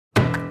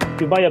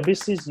you buy a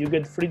business, you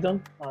get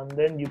freedom, and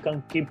then you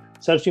can keep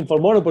searching for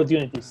more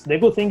opportunities. The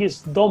good thing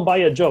is don't buy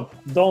a job,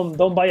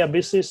 don't buy a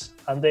business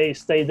and they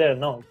stay there.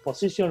 No,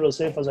 position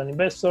yourself as an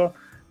investor,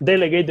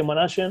 delegate the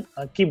management,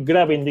 and keep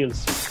grabbing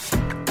deals.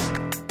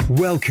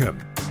 Welcome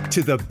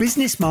to the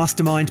Business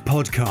Mastermind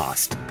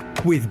podcast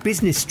with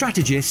business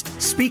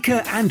strategist,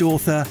 speaker and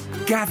author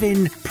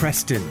Gavin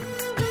Preston.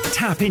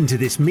 Tap into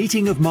this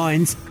meeting of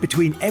minds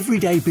between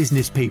everyday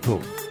business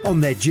people on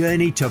their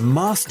journey to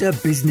master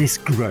business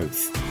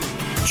growth.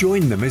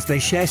 Join them as they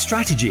share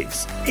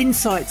strategies,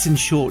 insights and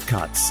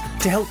shortcuts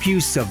to help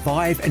you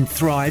survive and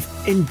thrive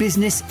in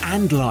business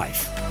and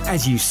life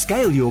as you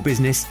scale your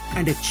business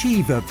and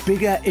achieve a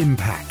bigger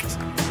impact.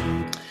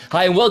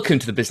 Hi, and welcome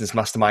to the Business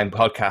Mastermind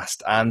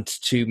podcast and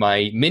to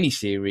my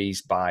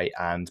mini-series Buy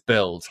and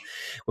Build.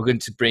 We're going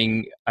to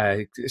bring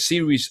a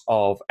series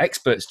of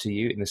experts to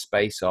you in the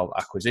space of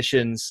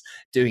acquisitions,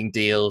 doing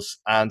deals,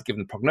 and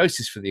given the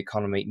prognosis for the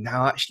economy,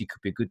 now actually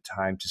could be a good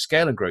time to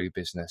scale and grow your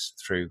business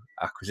through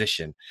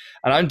acquisition.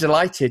 And I'm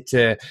delighted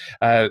to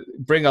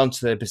bring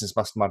onto the Business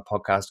Mastermind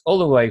podcast all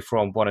the way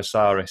from Buenos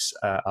Aires,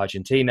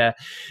 Argentina,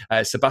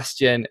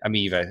 Sebastian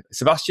Amiva.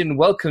 Sebastian,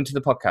 welcome to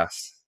the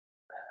podcast.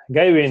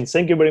 Gavin,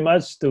 thank you very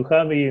much to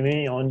having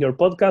me on your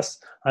podcast.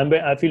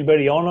 I feel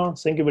very honored.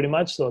 Thank you very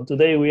much. So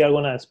today we are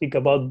going to speak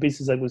about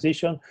business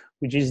acquisition,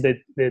 which is the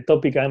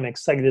topic I'm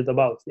excited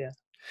about. Yeah.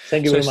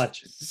 Thank you very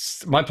much.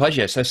 My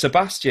pleasure. So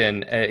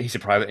Sebastian, he's a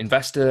private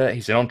investor.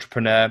 He's an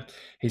entrepreneur.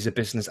 He's a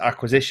business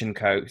acquisition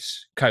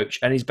coach,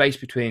 and he's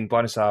based between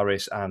Buenos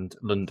Aires and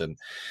London.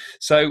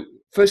 So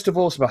first of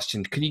all,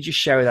 Sebastian, can you just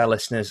share with our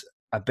listeners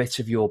a bit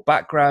of your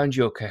background,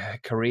 your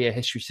career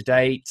history to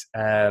date,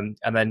 and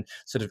then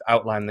sort of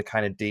outline the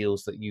kind of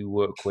deals that you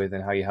work with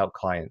and how you help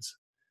clients?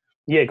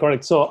 Yeah,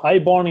 correct. So I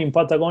born in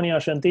Patagonia,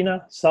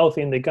 Argentina, south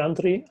in the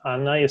country,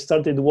 and I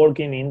started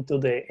working into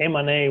the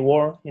M&A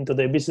world, into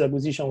the business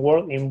acquisition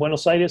world in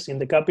Buenos Aires, in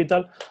the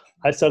capital.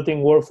 I started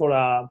work for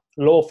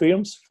law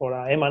firms, for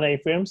M&A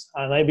firms,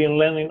 and I've been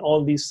learning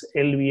all these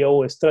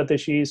LBO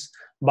strategies,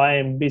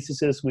 buying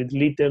businesses with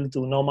little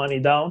to no money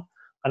down.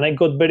 And I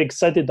got very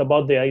excited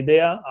about the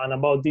idea and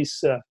about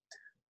this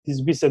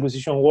business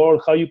acquisition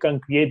world, how you can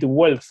create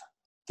wealth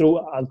through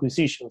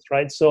acquisitions,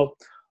 right? So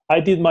I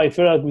did my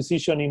first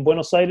acquisition in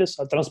Buenos Aires,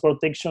 a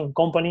transportation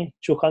company,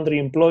 200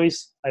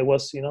 employees. I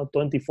was,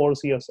 24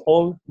 years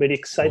old, very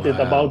excited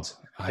about,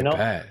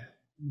 bet.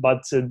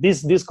 But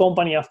this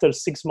company, after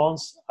 6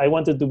 months, I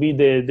wanted to be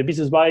the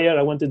business buyer.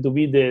 I wanted to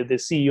be the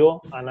CEO,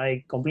 and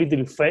I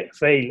completely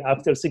failed.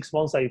 After 6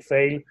 months, I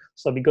failed.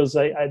 So because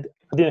I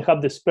didn't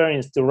have the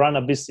experience to run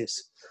a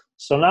business.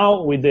 So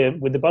now with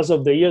the pass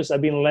of the years,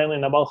 I've been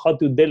learning about how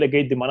to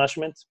delegate the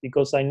management,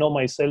 because I know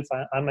myself,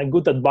 I'm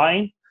good at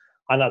buying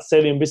and at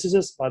selling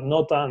businesses, but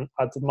not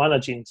at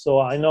managing. So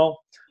I know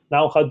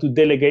now how to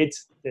delegate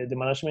the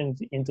management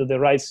into the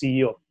right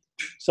CEO.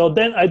 So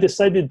then I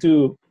decided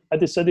to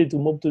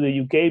move to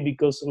the UK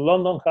because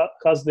London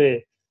has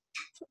the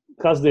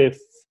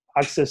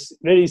access,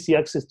 very easy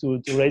access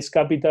to raise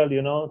capital,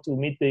 to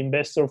meet the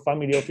investor,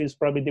 family office,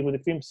 private equity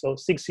firm. So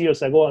 6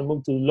 years ago, I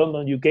moved to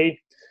London, UK.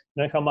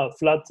 I have a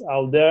flat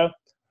out there,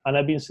 and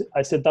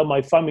I set up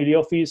my family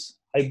office.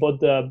 I bought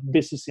the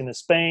business in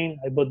Spain.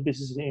 I bought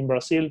business in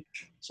Brazil.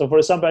 So, for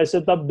example, I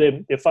set up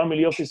the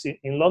family office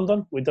in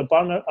London with a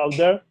partner out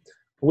there.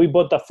 We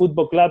bought a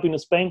football club in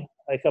Spain.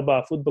 I have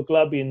a football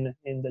club in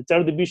the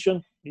third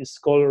division. It's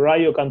called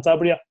Rayo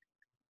Cantabria.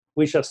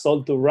 We just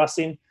sold to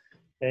Racing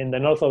in the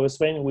north of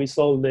Spain. We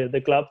sold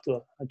the club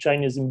to a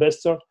Chinese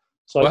investor.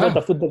 So I bought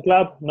a football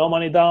club, no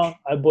money down.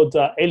 I bought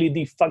a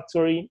LED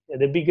factory,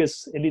 the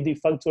biggest LED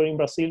factory in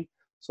Brazil.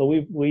 So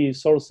we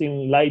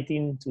sourcing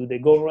lighting to the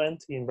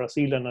government in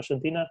Brazil and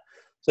Argentina.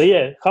 So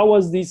yeah, how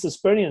was this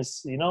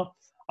experience,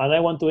 And I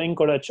want to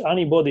encourage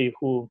anybody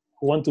who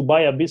want to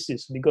buy a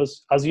business,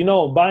 because as you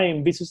know,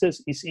 buying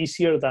businesses is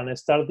easier than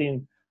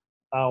starting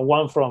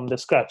one from the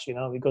scratch,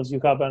 because you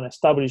have an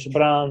established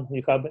brand,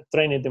 you have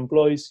trained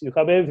employees, you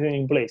have everything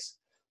in place.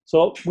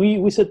 So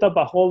we set up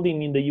a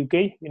holding in the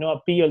UK,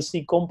 a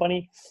PLC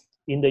company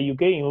in the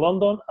UK, in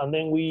London, and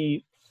then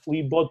we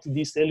bought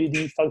this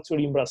LED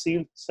factory in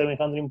Brazil,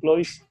 700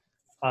 employees,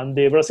 and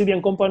the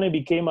Brazilian company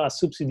became a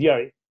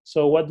subsidiary.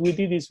 So what we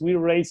did is we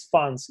raised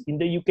funds in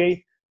the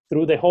UK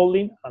through the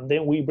holding, and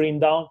then we bring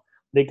down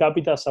the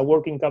capital as a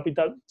working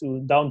capital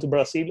down to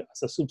Brazil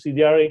as a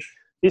subsidiary.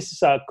 This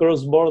is a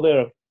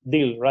cross-border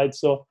deal, right?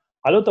 So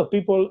a lot of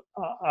people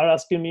are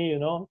asking me,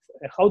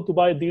 how to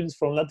buy deals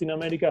from Latin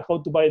America, how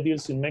to buy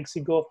deals in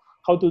Mexico,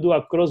 how to do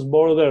a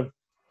cross-border,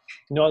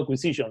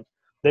 acquisition.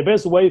 The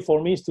best way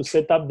for me is to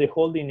set up the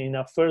holding in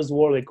a first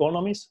world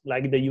economies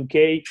like the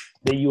UK,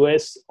 the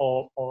US,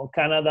 or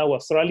Canada, or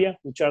Australia,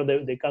 which are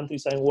the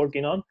countries I'm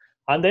working on,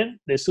 and then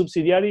the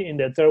subsidiary in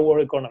the third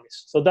world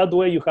economies. So that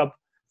way you have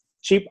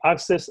cheap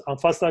access and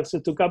fast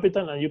access to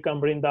capital, and you can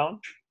bring down,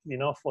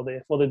 for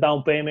the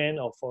down payment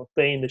or for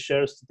paying the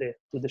shares to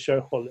the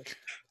shareholders.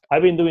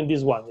 I've been doing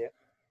this one, yeah.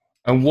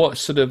 And what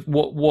sort of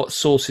what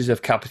sources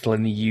of capital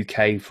in the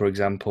UK, for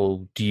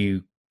example, do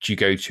you do you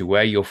go to?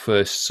 Where are your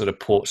first sort of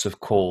ports of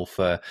call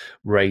for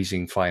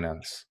raising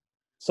finance?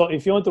 So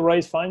if you want to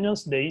raise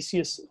finance, the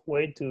easiest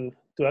way to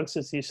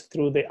access is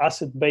through the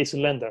asset-based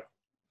lender.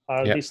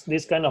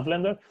 This kind of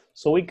lender.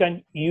 So we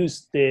can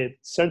use the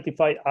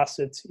certified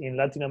assets in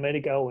Latin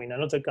America or in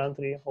another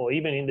country or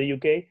even in the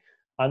UK.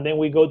 And then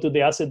we go to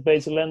the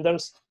asset-based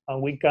lenders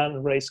and we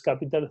can raise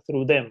capital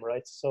through them,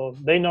 right? So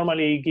they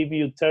normally give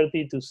you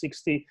 30 to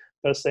 60%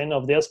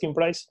 of the asking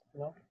price,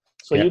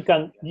 So you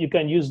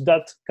can use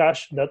that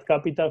cash, that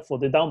capital for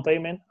the down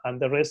payment, and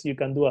the rest you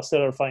can do a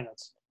seller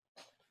finance.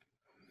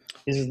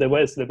 This is the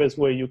best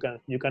way you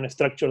can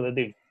structure the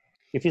deal.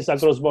 If it's a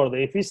cross border,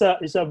 if it's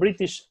a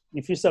British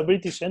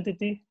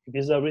entity, if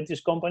it's a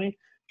British company,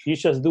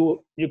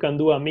 you can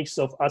do a mix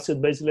of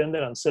asset-based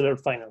lender and seller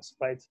finance,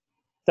 right?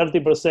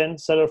 30%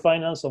 seller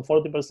finance or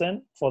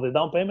 40% for the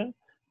down payment,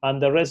 and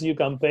the rest you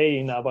can pay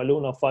in a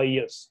balloon of 4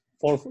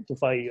 to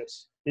 5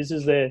 years. This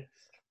is the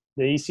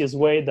easiest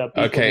way that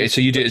people. Okay,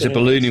 so you do it as a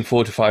balloon in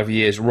 4 to 5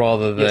 years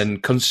rather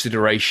than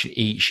consideration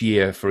each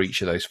year for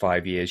each of those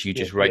 5 years. You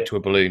just rate to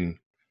a balloon.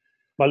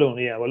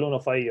 Balloon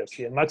of 5 years.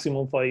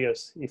 Maximum 5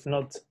 years. If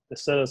not, the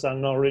sellers are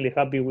not really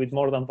happy with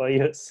more than 5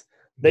 years.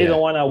 They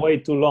don't want to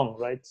wait too long,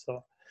 right?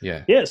 So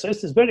so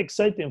it's very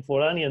exciting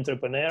for any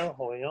entrepreneur,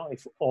 or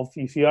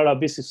if you are a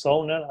business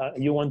owner,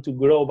 you want to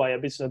grow by a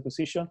business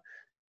acquisition.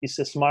 It's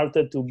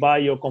smarter to buy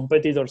your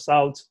competitors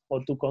out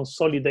or to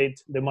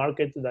consolidate the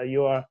market that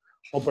you are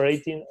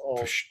operating,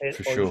 or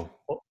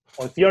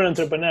if you're an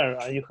entrepreneur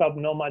and you have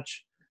no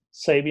much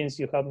savings,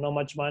 you have no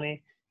much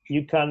money,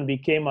 you can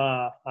become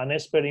an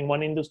expert in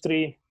one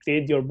industry,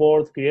 create your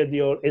board, create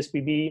your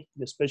SPV,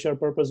 the special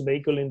purpose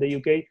vehicle in the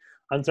UK,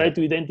 and try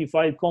to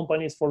identify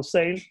companies for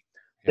sale.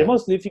 The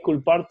most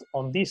difficult part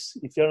on this,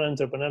 if you're an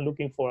entrepreneur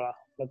looking for a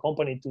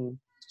company to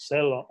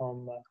sell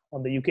on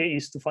the UK,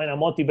 is to find a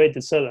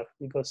motivated seller,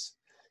 because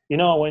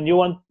when you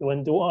want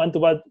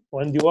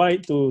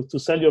to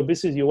sell your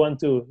business, you want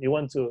to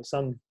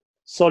some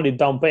solid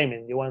down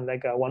payment. You want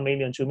like a 1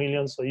 million, 2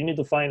 million. So you need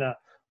to find a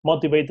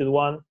motivated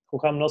one who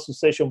have no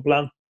succession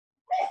plan.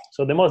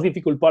 So the most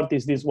difficult part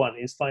is this one,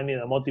 is finding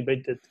a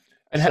motivated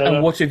seller.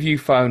 And what have you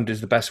found is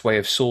the best way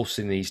of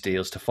sourcing these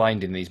deals to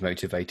finding these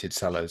motivated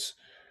sellers?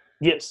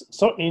 Yes.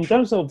 So in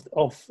terms of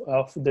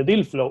the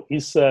deal flow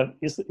is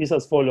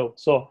as follows.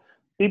 So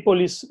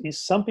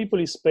some people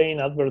is paying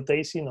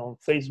advertising on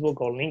Facebook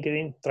or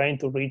LinkedIn, trying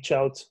to reach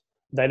out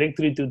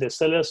directly to the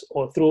sellers,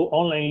 or through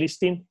online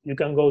listing. You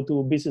can go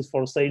to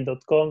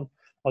businessforsale.com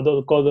or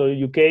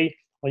 .co.uk,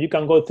 or you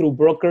can go through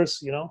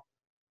brokers,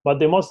 But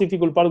the most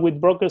difficult part with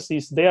brokers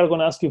is they are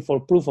going to ask you for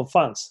proof of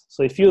funds.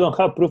 So if you don't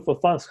have proof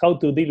of funds, how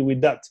to deal with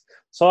that?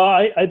 So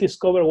I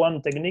discovered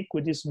one technique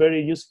which is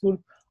very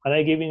useful, and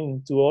I give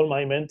it to all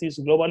my mentees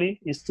globally,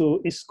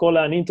 is called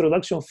an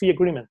introduction fee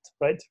agreement,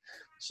 right?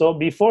 So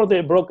before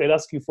the broker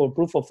asks you for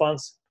proof of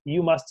funds,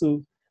 you must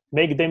to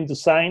make them to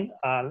sign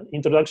an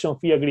introduction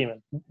fee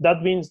agreement.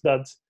 That means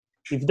that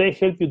if they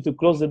help you to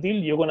close the deal,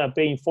 you're going to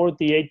pay in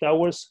 48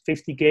 hours,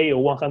 50K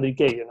or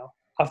 100K,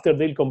 after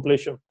deal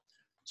completion.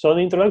 So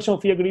the introduction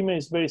fee agreement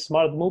is a very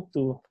smart move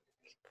to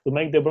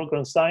make the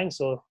broker sign.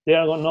 So they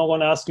are not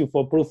going to ask you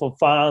for proof of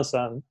funds,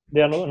 and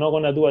they are not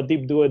going to do a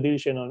deep due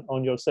diligence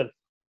on yourself.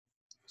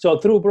 So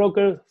through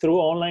broker, through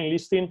online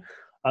listing,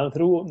 and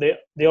through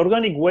the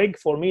organic way,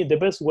 for me, the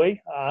best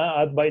way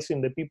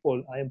advising the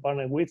people I am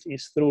partnered with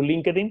is through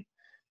LinkedIn,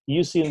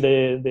 using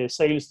the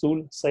sales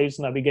tool, Sales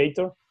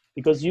Navigator,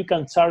 because you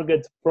can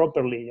target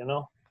properly,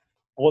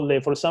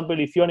 for example,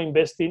 if you're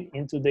investing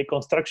into the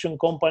construction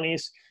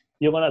companies,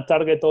 you're going to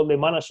target all the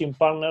managing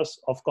partners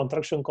of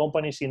construction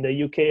companies in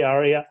the UK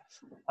area,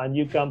 and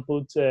you can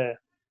put, the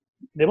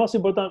most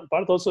important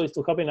part also is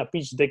to having a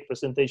pitch deck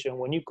presentation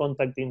when you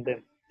contacting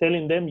them,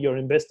 telling them your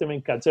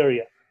investment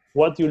criteria,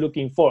 what you're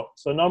looking for.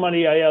 So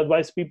normally I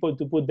advise people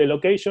to put the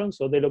location.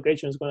 So the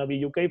location is going to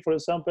be UK, for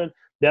example,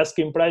 the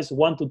asking price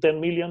 1 to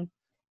 10 million,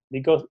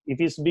 because if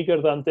it's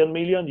bigger than 10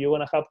 million, you're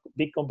going to have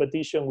big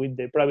competition with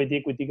the private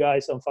equity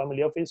guys and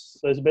family office.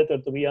 So it's better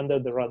to be under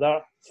the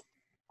radar.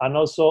 And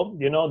also,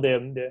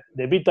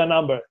 the beta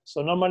number.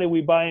 So normally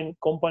we buy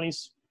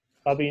companies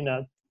having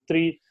a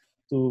 3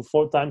 to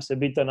 4 times the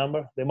beta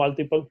number, the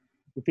multiple.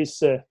 If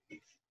it's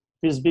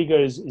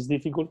bigger, is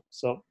difficult.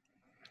 So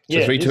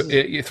 3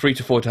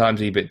 to 4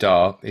 times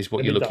EBITDA is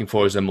what you're looking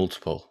for as a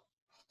multiple.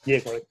 Yeah,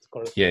 correct.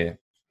 Yeah.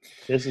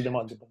 This is the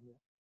multiple.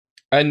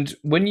 And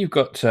when you've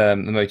got the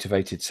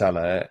motivated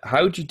seller,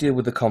 how do you deal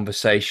with the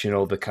conversation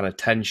or the kind of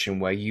tension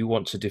where you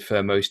want to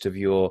defer most of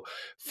your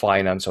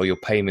finance or your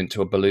payment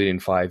to a balloon in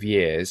 5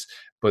 years,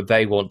 but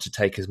they want to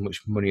take as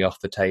much money off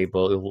the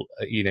table,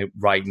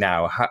 right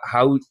now?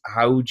 How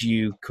do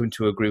you come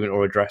to agreement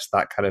or address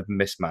that kind of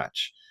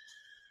mismatch?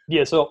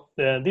 Yeah, so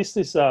this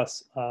is a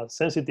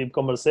sensitive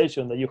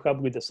conversation that you have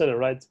with the seller,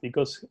 right?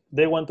 Because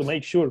they want to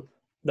make sure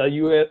that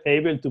you are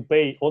able to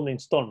pay all the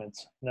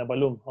installments in a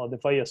balloon or the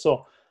 5 years.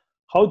 So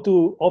how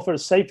to offer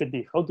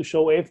safety, how to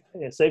show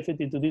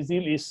safety to this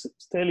deal is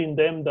telling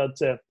them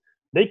that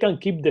they can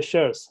keep the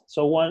shares.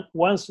 So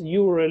once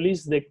you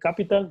release the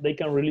capital, they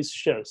can release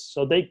shares.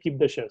 So they keep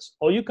the shares.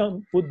 Or you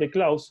can put the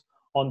clause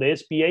on the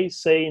SPA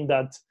saying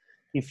that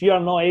if you are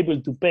not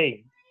able to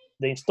pay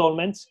the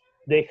installments,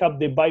 they have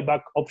the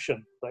buyback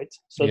option, right?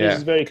 So this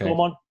is very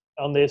common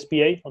on the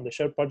SPA, on the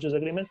share purchase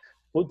agreement,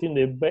 putting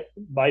the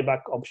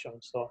buyback option.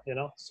 So,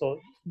 so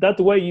that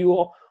way you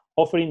are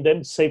offering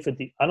them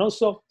safety. And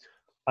also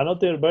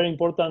another very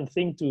important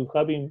thing to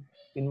have in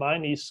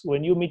mind is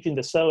when you meet in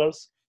the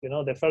sellers,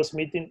 the first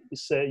meeting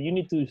is you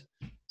need to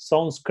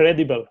sound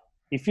credible.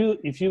 If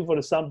you, for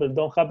example,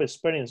 don't have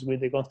experience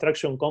with the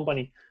construction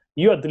company,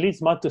 you at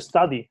least must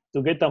study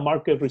to get a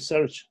market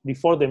research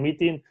before the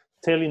meeting,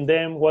 telling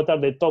them what are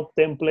the top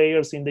 10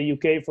 players in the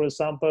UK, for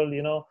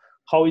example,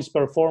 how is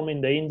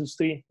performing the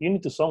industry. You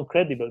need to sound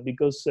credible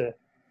because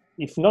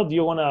if not,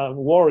 you want to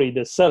worry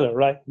the seller,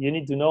 right? You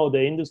need to know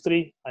the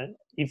industry. And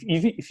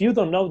if you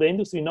don't know the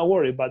industry, no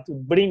worry, but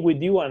bring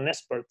with you an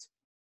expert,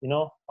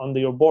 on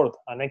your board,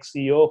 an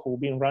ex-CEO who's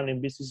been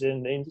running businesses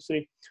in the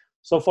industry.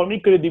 So for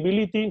me,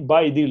 credibility,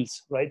 buy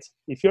deals, right?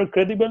 If you're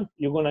credible,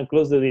 you're going to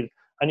close the deal.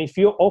 And if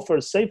you offer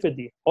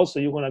safety,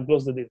 also you're going to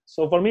close the deal.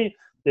 So for me,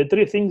 the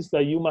three things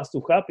that you must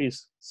have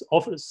is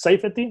offer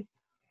safety,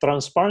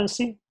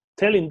 transparency,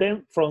 telling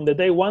them from the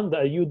day one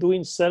that you're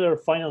doing seller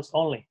finance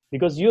only,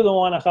 because you don't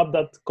want to have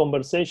that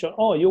conversation.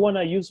 Oh, you want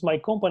to use my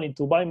company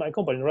to buy my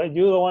company, right?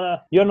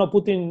 You're not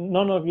putting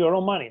none of your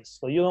own money.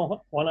 So you don't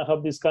want to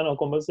have this kind of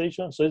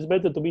conversation. So it's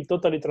better to be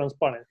totally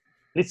transparent.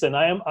 Listen,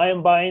 I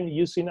am buying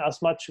using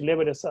as much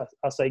leverage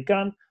as I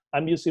can.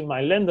 I'm using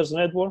my lenders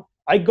network.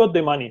 I got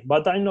the money,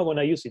 but I'm not going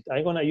to use it.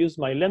 I'm going to use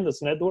my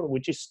lenders network,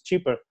 which is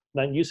cheaper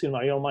than using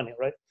my own money,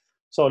 right?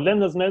 So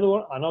lenders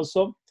network, and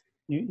also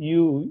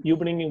you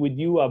bring in with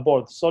you a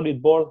board,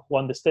 solid board, who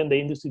understand the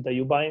industry that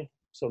you're buying.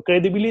 So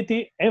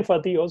credibility,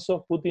 empathy,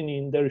 also putting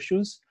in their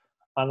shoes,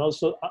 and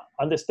also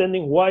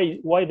understanding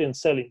why they're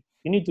selling.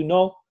 You need to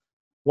know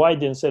why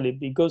they're selling,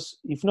 because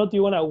if not,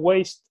 you want to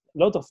waste a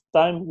lot of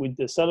time with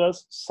the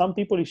sellers. Some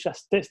people is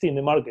just testing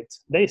the market.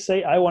 They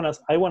say, I want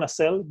to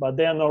sell, but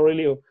they are not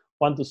really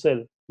want to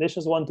sell. They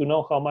just want to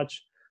know how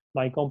much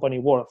my company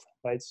worth,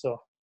 right?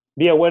 So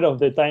be aware of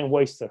the time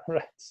waster,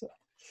 right? So,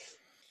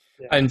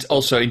 yeah. And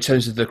also in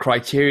terms of the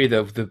criteria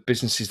of the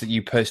businesses that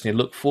you personally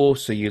look for,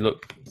 so you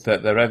look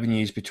at the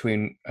revenues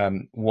between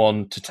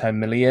 1 to 10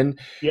 million.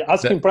 Yeah,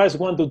 asking price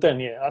 1 to 10.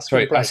 Yeah,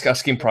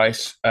 asking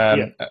price.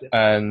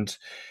 And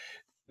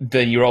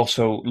then you're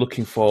also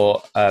looking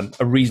for a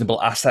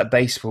reasonable asset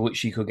base for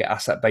which you could get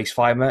asset-based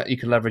finance. You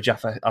could leverage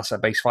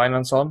asset-based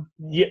finance on.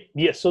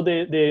 Yeah. So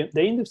the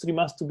industry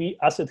must be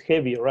asset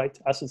heavy, right?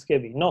 Assets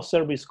heavy. No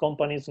service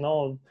companies,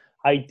 no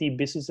IT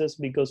businesses,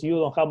 because you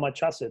don't have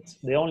much assets.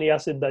 The only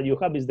asset that you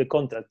have is the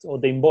contract or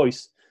the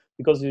invoice,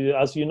 because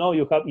as you know,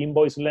 you have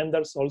invoice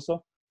lenders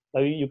also.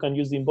 You can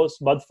use the invoice.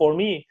 But for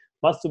me,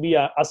 must to be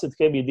an asset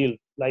heavy deal,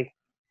 like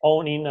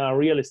owning a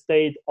real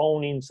estate,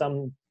 owning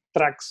some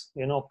trucks,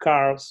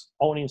 cars,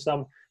 owning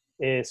some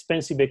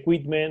expensive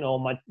equipment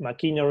or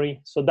machinery.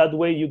 So that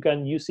way you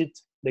can use it,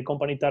 the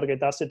company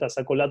target asset, as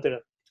a collateral.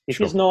 If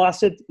it's no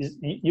asset,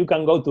 you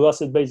can go to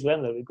asset-based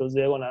lender, because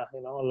they're gonna,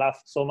 laugh.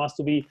 So must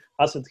to be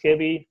asset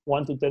heavy,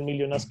 1 to 10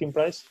 million asking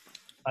price,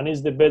 and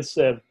it's the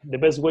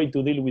best way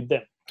to deal with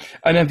them.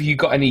 And have you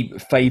got any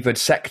favored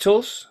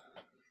sectors?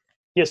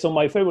 Yeah. So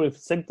my favorite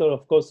sector,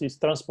 of course, is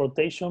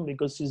transportation,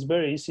 because it's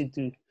very easy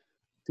to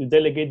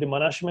delegate the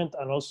management.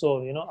 And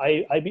also,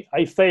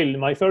 I failed.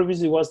 My first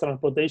visit was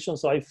transportation,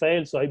 so I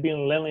failed. So I've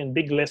been learning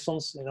big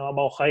lessons,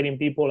 about hiring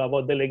people,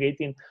 about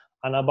delegating,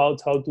 and about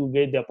how to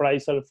get the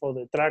appraisal for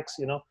the trucks,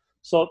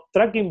 So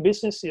trucking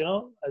business,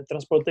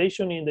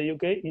 transportation in the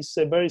UK is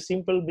a very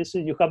simple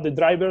business. You have the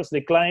drivers, the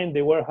client,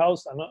 the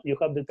warehouse, and you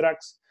have the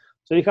trucks.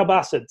 So you have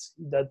assets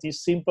that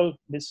is simple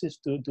business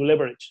to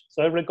leverage.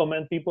 So I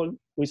recommend people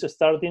who is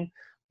starting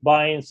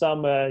buying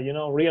some,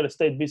 real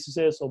estate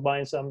businesses, or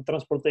buying some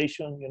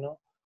transportation,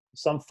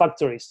 some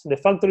factories. The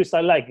factories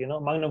I like,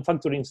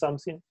 manufacturing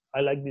something.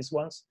 I like these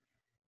ones.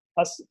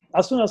 As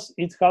soon as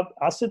it have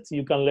assets,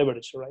 you can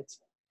leverage, right?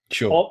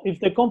 Sure. Or if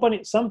the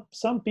company,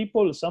 some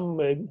people, some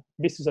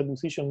business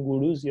acquisition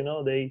gurus,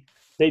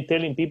 they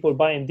telling people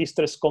buying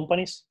distressed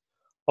companies.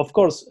 Of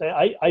course,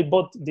 I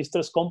bought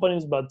distressed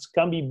companies, but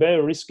can be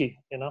very risky.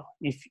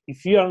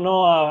 If you are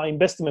not an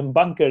investment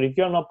banker, if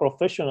you are not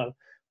professional,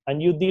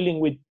 and you're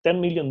dealing with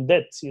 10 million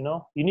debts, you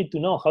need to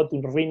know how to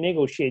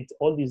renegotiate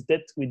all these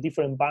debts with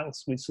different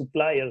banks, with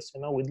suppliers,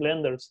 with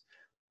lenders.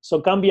 So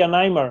it can be a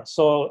nightmare.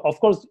 So of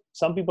course,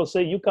 some people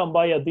say you can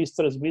buy a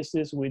distressed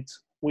business with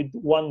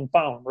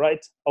 £1,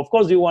 right? Of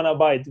course you want to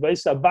buy it, but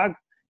it's a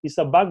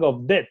bag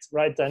of debt,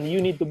 right? And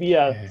you need to be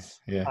an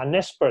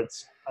expert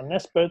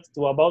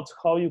to about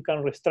how you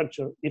can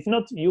restructure. If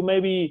not, you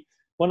maybe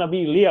want to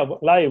be liable,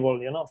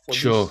 for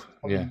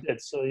this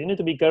debt. So you need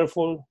to be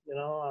careful.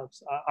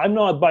 I'm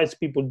not advise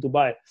people to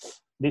buy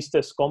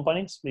distressed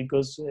companies,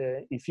 because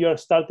if you are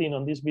starting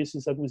on this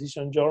business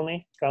acquisition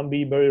journey, it can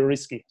be very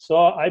risky. So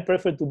I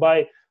prefer to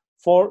buy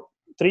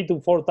 3 to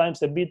 4 times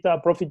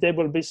EBITDA,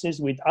 profitable business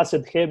with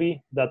asset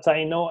heavy, that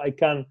I know I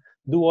can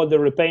do all the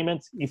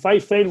repayment. If I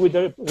fail with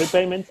the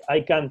repayment,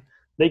 they can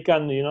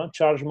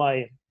charge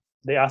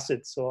the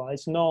assets. So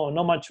it's no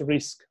much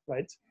risk,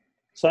 right?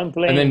 So I'm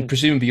playing. And then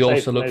presumably you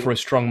also look maybe. for a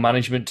strong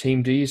management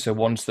team, do you? So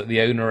once that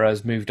the owner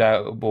has moved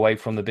out away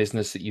from the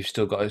business, that you've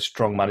still got a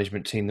strong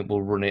management team that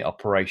will run it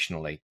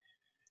operationally.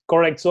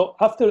 Correct. So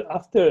after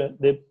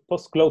the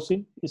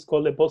post-closing, it's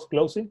called the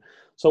post-closing.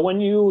 So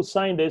when you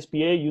sign the SPA,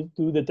 you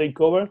do the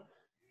takeover,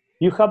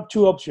 you have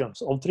 2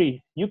 options or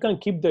 3. You can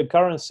keep the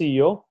current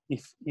CEO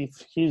if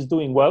he's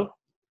doing well,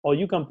 or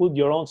you can put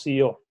your own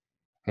CEO.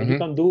 And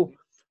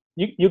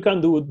you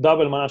can do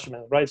double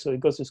management, right? So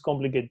because it's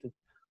complicated.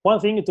 One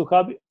thing to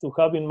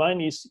have in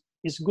mind is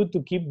it's good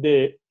to keep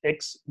the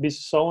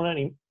ex-business owner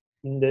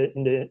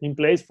in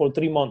place for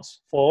 3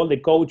 months for all the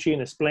coaching,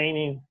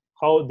 explaining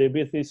how the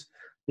business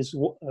is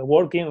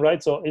working,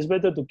 right? So it's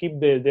better to keep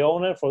the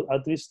owner for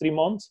at least 3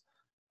 months,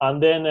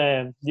 and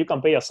then you can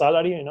pay a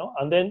salary,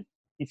 and then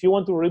if you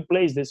want to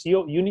replace the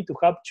CEO, you need to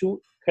have 2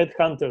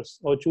 headhunters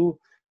or 2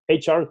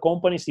 HR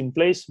companies in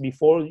place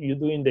before you're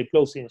doing the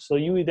closing. So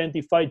you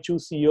identify 2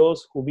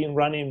 CEOs who've been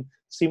running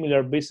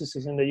similar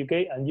businesses in the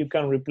UK, and you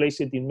can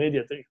replace it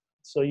immediately.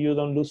 So you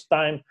don't lose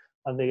time,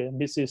 and the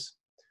business,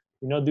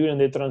 during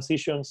the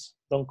transitions,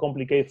 don't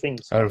complicate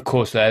things. And of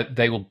course,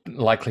 they will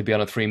likely be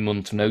on a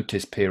 3-month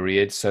notice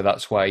period. So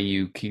that's why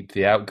you keep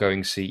the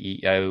outgoing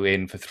CEO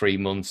in for 3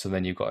 months, and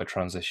then you've got a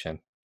transition.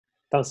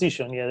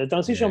 The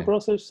transition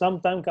process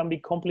sometimes can be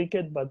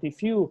complicated, but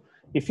if you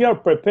are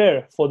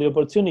prepared for the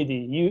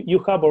opportunity, you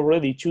have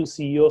already 2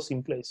 CEOs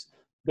in place.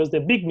 Because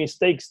the big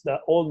mistakes that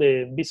all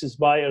the business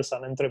buyers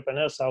and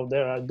entrepreneurs out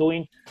there are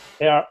doing,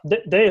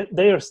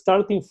 they are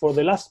starting for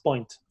the last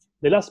point.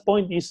 The last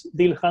point is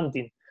deal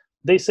hunting.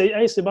 They say,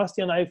 "Hey,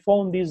 Sebastian, I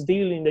found this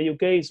deal in the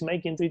UK, it's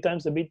making 3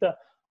 times the beta."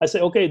 I say,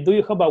 "Okay, do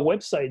you have a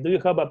website? Do you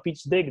have a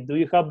pitch deck? Do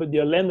you have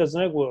your lenders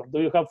network?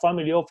 Do you have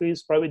family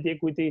office, private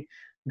equity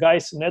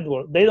guys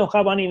network?" They don't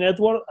have any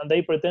network, and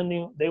they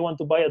pretending they want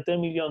to buy a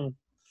 10 million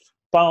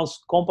pounds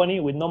company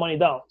with no money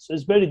down. So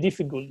it's very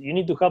difficult. You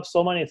need to have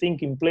so many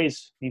things in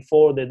place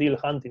before the deal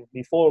hunting,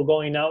 before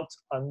going out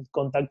and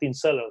contacting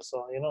sellers.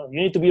 So, you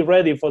need to be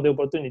ready for the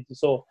opportunity.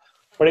 So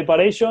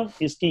preparation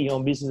is key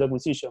on business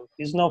acquisition.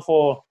 It's not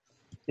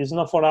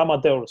for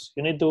amateurs.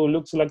 You need to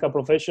look like a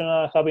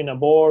professional, having a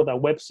board, a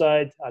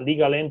website, a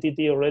legal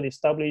entity already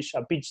established,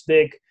 a pitch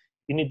deck.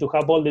 You need to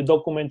have all the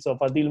documents of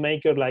a deal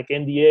maker, like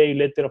NDA,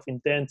 letter of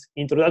intent,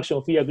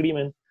 introduction fee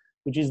agreement,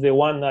 which is the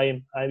one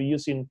I'm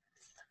using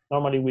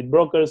normally with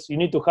brokers. You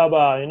need to have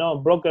a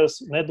brokers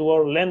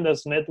network,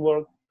 lenders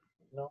network.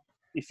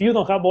 If you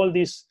don't have all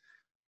these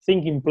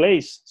things in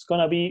place, it's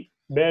gonna be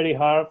very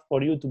hard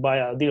for you to buy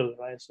a deal,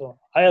 right? So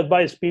I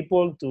advise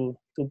people to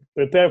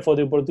prepare for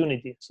the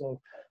opportunity. So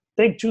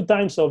take 2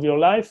 times of your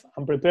life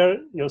and prepare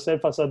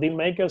yourself as a deal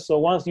maker. So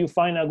once you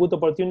find a good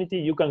opportunity,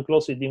 you can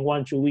close it in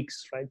 1-2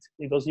 weeks, right?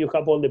 Because you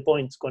have all the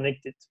points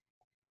connected.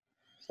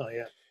 So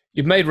yeah.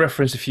 You've made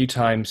reference a few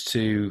times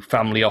to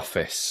family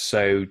office.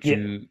 So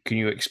can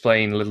you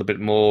explain a little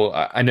bit more?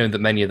 I know that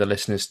many of the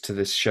listeners to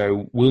this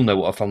show will know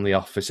what a family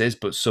office is,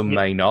 but some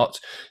may not.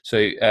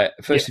 So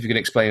first, if you can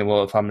explain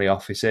what a family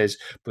office is,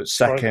 but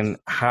second,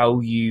 how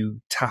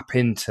you tap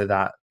into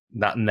that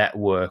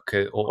network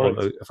or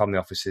family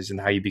offices,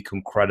 and how you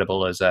become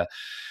credible as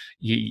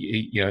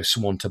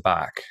someone to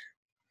back.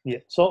 Yeah,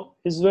 so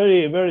it's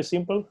very, very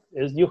simple.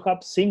 You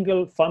have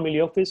single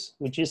family office,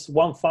 which is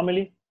one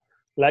family.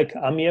 Like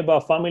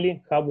Amieva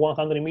family have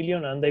 100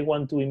 million and they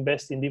want to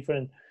invest in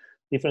different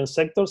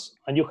sectors.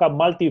 And you have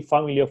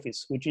multi-family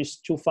office, which is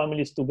 2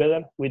 families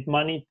together with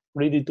money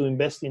ready to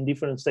invest in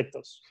different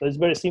sectors. So it's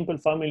very simple.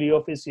 Family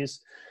office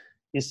is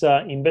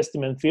an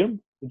investment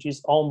firm, which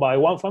is owned by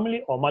one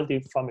family or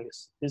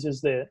multi-families. This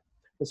is the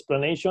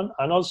explanation.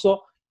 And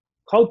also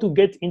how to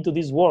get into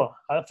this world.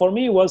 For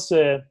me, was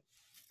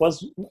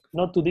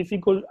not too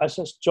difficult. I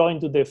just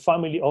joined to the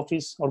family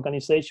office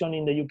organization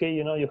in the UK.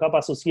 You have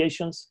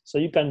associations, so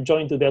you can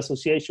join to the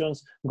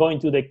associations, going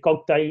to the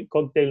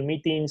cocktail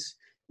meetings,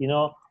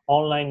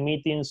 online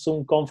meetings,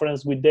 Zoom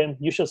conference with them.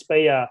 You just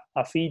pay a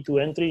fee to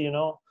entry,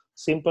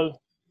 simple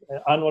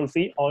annual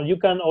fee. Or you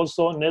can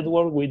also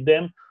network with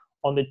them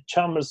on the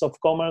chambers of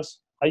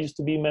commerce. I used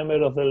to be a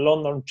member of the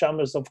London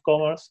Chambers of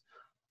Commerce.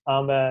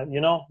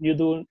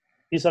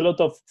 There's a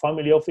lot of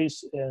family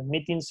office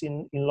meetings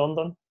in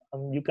London.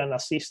 And you can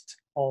assist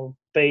or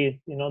pay,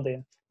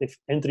 the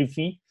entry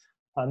fee.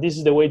 And this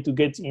is the way to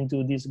get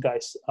into these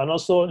guys. And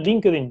also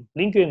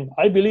LinkedIn,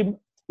 I believe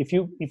if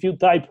you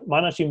type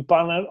managing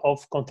partner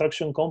of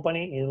construction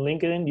company in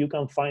LinkedIn, you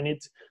can find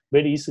it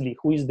very easily.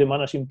 Who is the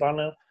managing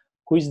partner?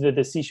 Who is the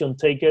decision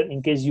taker?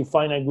 In case you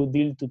find a good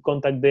deal, to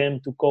contact them,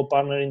 to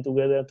co-partnering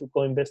together, to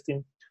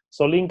co-investing.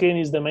 So LinkedIn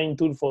is the main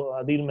tool for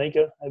a deal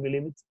maker. I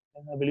believe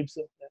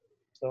so.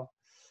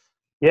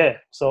 Yeah.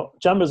 So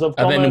chambers of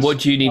commerce. And then what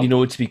do you need in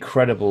order to be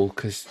credible?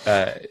 Because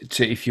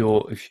if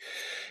you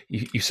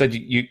said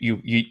you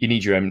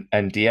need your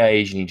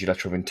NDAs, you need your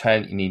letter of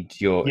intent, you need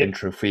your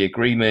intro fee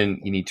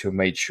agreement, you need to have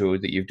made sure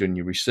that you've done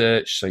your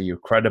research, so you're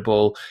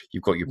credible,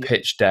 you've got your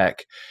pitch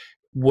deck.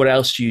 what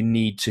else do you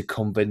need to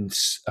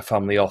convince a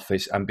family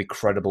office and be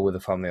credible with a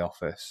family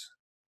office?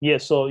 Yeah,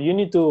 so you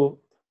need to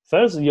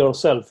first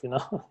yourself,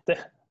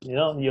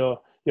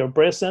 your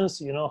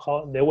presence,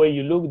 how the way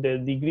you look, the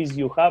degrees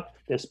you have,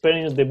 the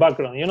experience, the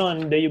background.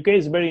 In the UK,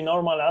 it's very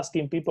normal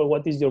asking people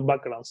what is your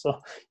background. So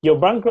your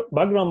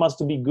background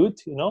must be good,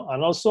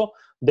 and also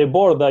the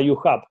board that you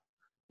have.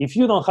 If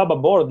you don't have a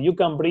board, you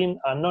can bring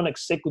a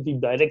non-executive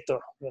director,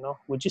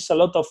 which is a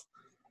lot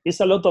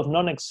of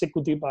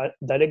non-executive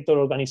director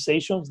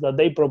organizations that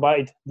they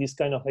provide this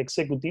kind of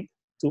executive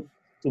to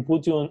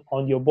put you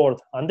on your board,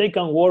 and they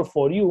can work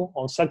for you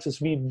on success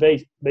fee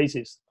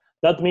basis.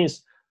 That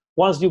means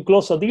once you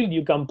close a deal,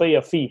 you can pay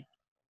a fee.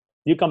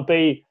 You can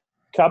pay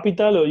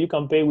capital or you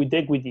can pay with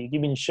equity,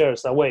 giving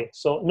shares away.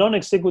 So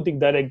non-executive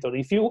director,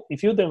 if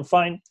you then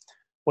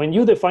when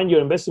you define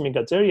your investment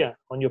criteria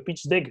on your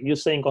pitch deck, you're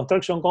saying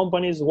construction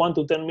companies 1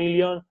 to 10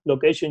 million,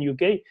 location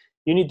UK,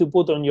 you need to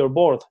put on your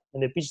board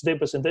in the pitch deck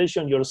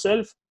presentation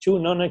yourself, 2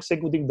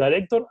 non-executive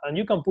director, and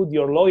you can put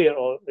your lawyer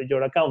or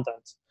your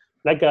accountant.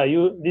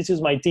 This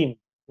is my team,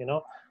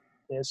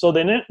 So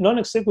the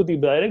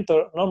non-executive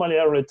director normally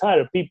are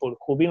retired people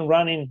who've been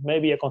running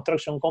maybe a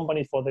construction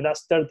company for the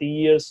last 30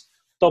 years,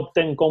 top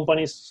 10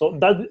 companies. So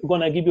that's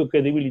going to give you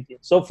credibility.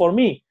 So for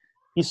me,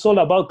 it's all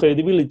about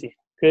credibility.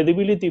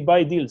 Credibility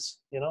by deals,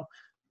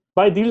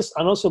 Buy deals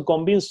and also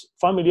convince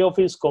family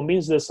office,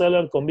 convince the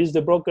seller, convince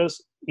the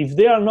brokers. If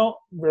they are not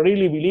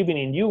really believing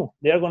in you,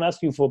 they are going to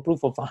ask you for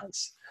proof of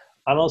funds.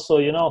 And also,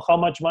 how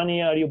much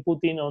money are you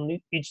putting on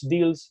each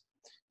deals?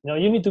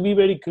 You need to be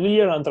very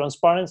clear and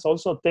transparent,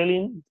 also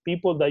telling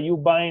people that you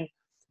buying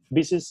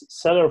business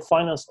seller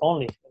finance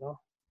only.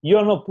 You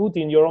are not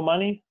putting your own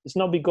money. It's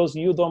not because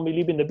you don't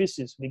believe in the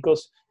business,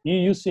 because you're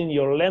using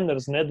your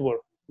lender's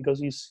network,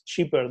 because it's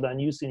cheaper than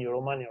using your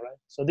own money, right?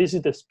 So this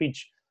is the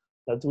speech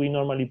that we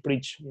normally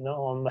preach,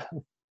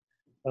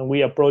 when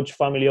we approach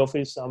family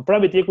office. And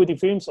private equity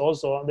firms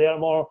also, they are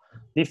more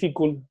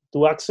difficult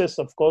to access,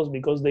 of course,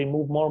 because they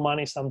move more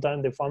money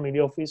sometimes, the family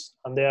office,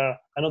 and they are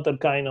another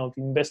kind of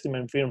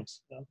investment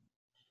firms,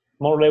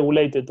 more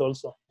regulated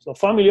also. So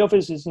family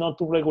office is not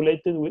too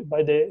regulated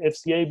by the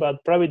FCA,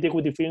 but private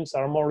equity firms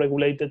are more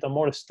regulated and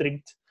more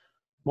strict,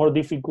 more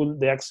difficult,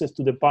 the access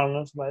to the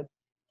partners, right?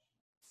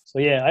 So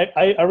yeah,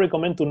 I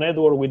recommend to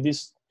network with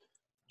these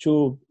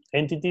 2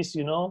 entities,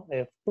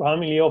 a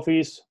family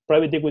office,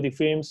 private equity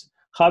firms,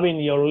 having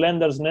your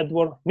lender's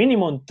network,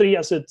 minimum 3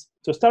 assets.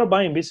 To start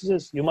buying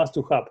businesses, you must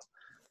to have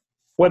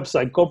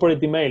website,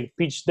 corporate email,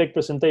 pitch deck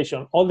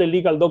presentation, all the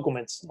legal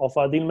documents of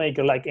a deal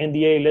maker like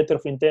NDA, letter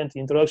of intent,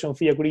 introduction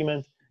fee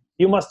agreement.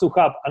 You must to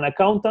have an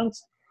accountant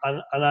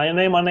and an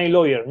M&A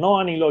lawyer, no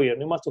any lawyer.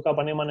 You must to have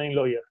an M&A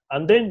lawyer.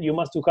 And then you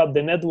must to have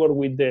the network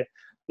with the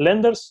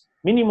lenders,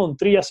 minimum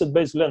 3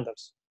 asset-based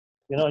lenders.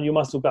 You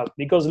must look up,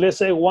 because let's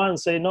say one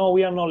say, no,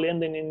 we are not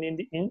lending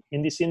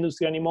in this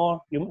industry anymore.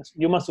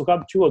 You must look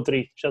up 2 or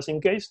 3 just in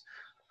case.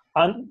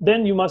 And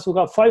then you must look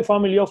up 5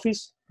 family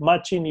office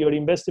matching your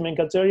investment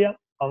criteria,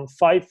 and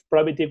 5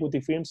 private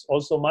equity firms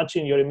also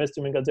matching your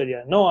investment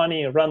criteria. No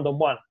any random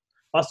one.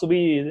 Must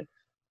be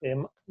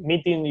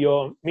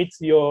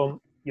meets your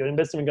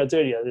investment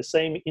criteria, the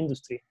same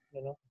industry,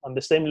 and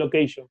the same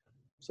location.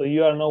 So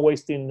you are not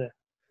wasting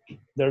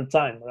their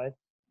time, right?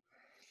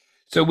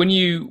 So when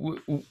you're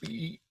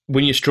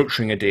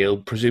structuring a deal,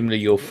 presumably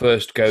your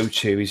first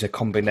go-to is a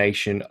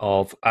combination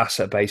of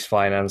asset-based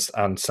finance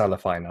and seller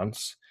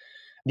finance.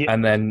 Yeah.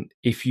 And then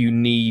if you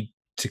need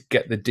to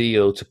get the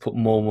deal to put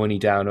more money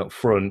down up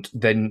front,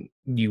 then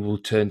you will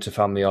turn to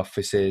family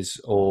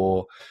offices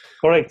or...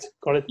 Correct.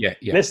 Yeah.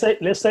 Let's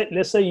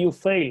say you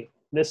fail.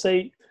 Let's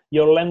say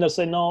your lender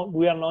say, no,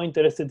 we are not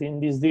interested in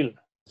this deal.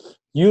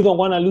 You don't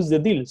want to lose the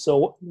deal.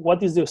 So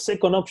what is the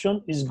second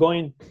option is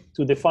going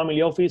to the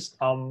family office,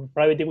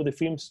 private equity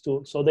firms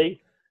so they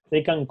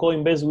can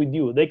co-invest with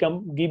you. They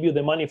can give you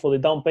the money for the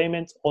down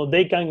payment, or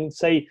they can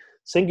say,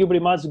 thank you very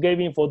much,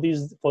 Gavin, for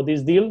this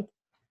deal.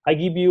 I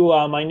give you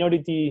a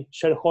minority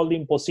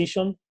shareholding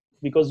position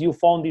because you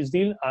found this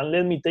deal, and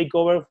let me take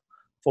over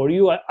for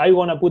you. I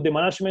want to put the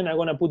management, I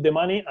want to put the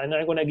money, and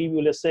I'm going to give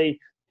you, let's say,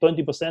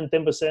 20%,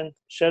 10%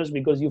 shares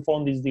because you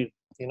found this deal.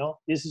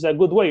 This is a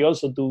good way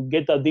also to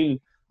get a deal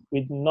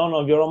with none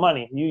of your own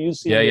money. You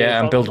use it.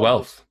 And build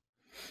wealth.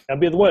 And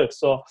build wealth.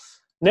 So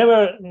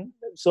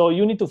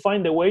you need to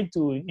find a way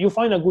you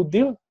find a good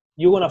deal,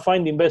 you're gonna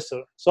find the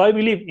investor. So I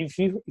believe if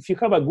you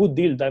have a good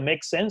deal that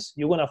makes sense,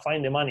 you're gonna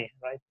find the money,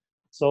 right?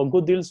 So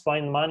good deals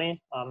find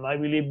money. I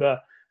believe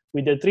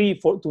with the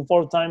 3 to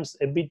 4 times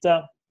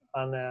EBITDA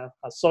and a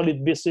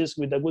solid business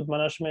with a good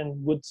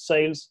management, good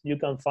sales, you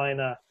can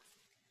find a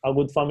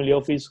good family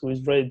office who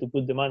is ready to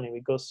put the money,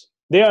 because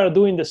they are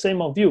doing the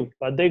same of you,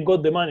 but they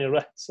got the money,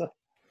 right? So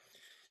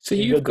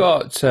you've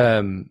got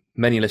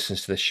many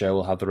listeners to this show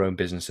will have their own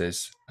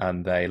businesses,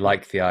 and they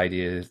like the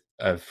idea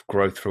of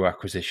growth through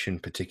acquisition,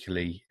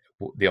 particularly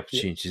the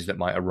opportunities that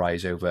might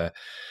arise over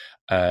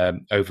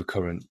coming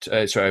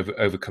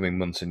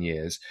months and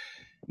years.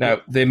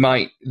 Now, they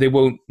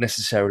won't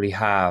necessarily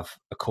have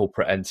a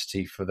corporate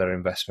entity for their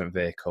investment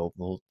vehicle.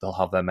 They'll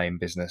have their main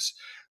business.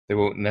 They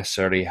won't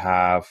necessarily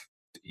have,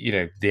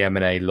 the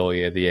M&A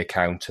lawyer, the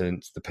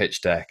accountant, the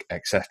pitch deck,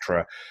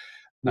 etc.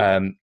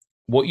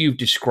 What you've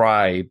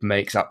described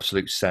makes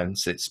absolute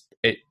sense.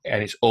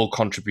 It all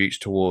contributes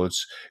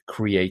towards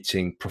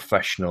creating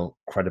professional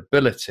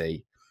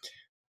credibility.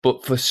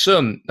 But for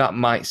some, that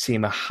might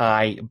seem a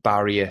high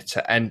barrier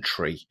to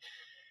entry.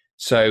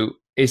 So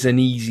is an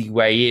easy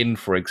way in,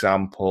 for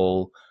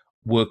example,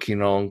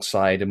 working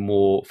alongside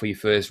for your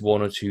first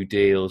one or two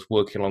deals,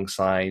 working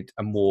alongside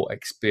a more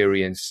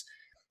experienced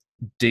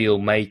deal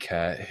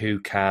maker who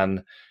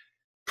can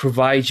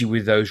provide you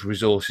with those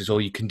resources,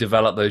 or you can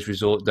develop those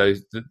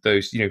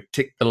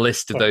tick the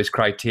list of those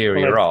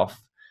criteria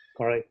off.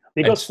 Correct.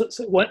 Because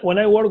when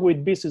I work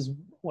with business,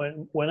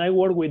 when I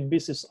work with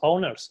business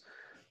owners,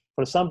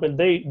 for example,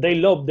 they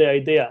love the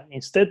idea.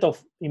 Instead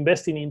of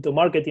investing into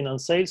marketing and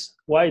sales,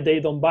 why they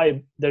don't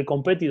buy their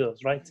competitors,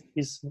 right?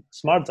 It's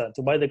smarter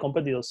to buy the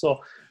competitors. So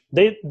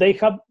they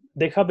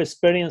have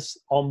experience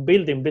on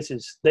building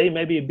business. They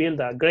maybe build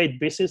a great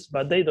business,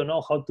 but they don't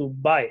know how to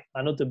buy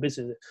another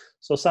business.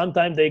 So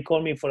sometimes they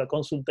call me for a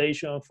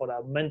consultation, for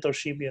a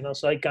mentorship,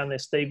 so I can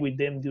stay with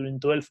them during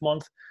 12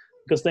 months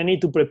because they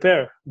need to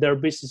prepare their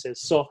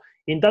businesses. So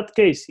in that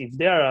case, if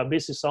they are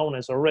business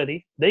owners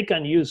already, they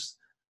can use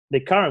the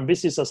current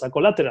business as a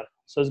collateral.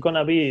 So it's going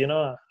to be,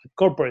 a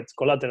corporate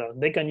collateral.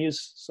 They can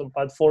use,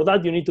 but for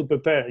that, you need to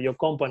prepare your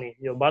company,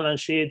 your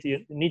balance sheet. You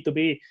need to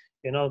be,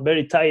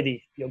 very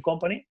tidy, your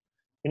company.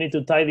 You need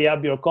to tidy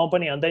up your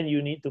company, and then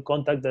you need to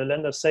contact the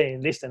lender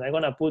saying, listen, I'm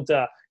going to put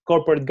a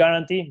corporate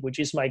guarantee, which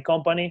is my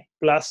company,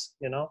 plus,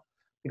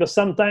 because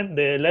sometimes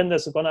the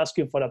lenders are going to ask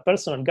you for a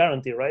personal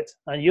guarantee, right?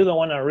 And you don't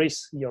want to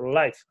risk your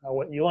life.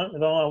 You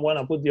don't want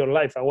to put your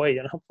life away,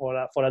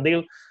 for a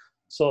deal.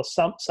 So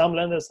some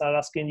lenders are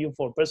asking you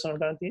for personal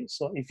guarantee.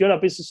 So if you're a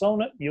business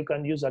owner, you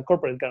can use a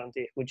corporate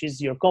guarantee, which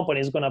is your company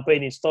is going to pay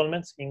in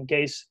installments in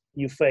case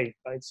you fail,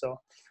 right? So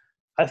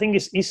I think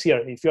it's easier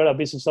if you're a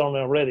business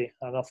owner already.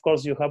 And of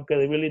course, you have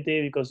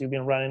credibility because you've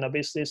been running a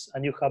business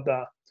and you have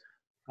a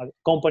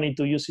company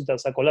to use it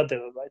as a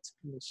collateral, right?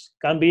 It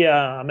can be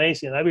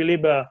amazing. I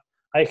believe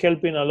I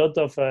helping a lot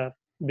of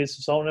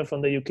business owners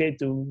from the UK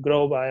to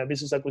grow by a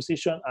business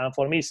acquisition. And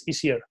for me, it's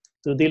easier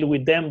to deal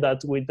with them than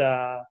with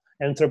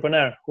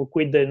entrepreneur who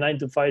quit the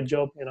 9-to-5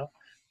 job.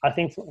 I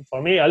think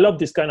for me, I love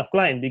this kind of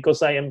client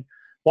because I am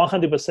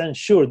 100%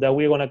 sure that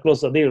we're going to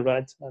close the deal,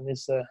 right? And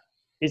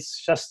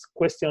it's just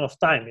question of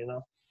time,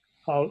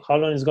 how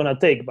long it's going to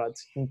take, but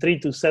in 3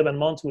 to 7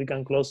 months we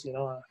can close,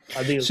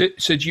 a deal.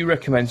 So do you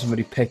recommend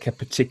somebody pick a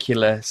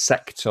particular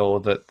sector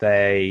that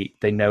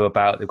they know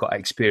about, they've got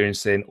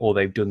experience in, or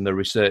they've done the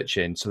research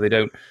in, so they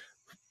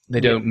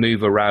don't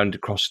move around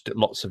across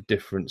lots of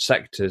different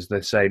sectors?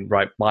 They're saying,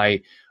 right,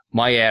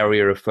 my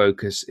area of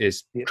focus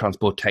is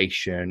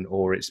transportation,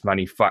 or it's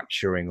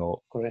manufacturing,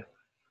 or... Correct.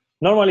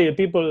 Normally,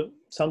 people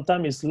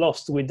sometimes is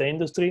lost with the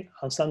industry,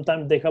 and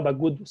sometimes they have a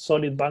good,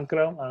 solid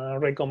background, and I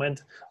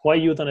recommend why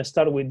you don't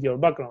start with your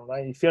background,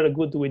 right? If you're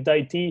good with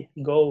IT,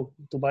 go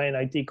to buying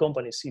IT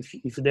companies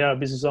if they are a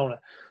business owner.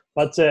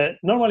 But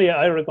normally,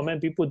 I recommend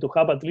people to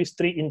have at least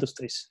 3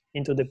 industries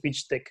into the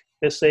pitch deck.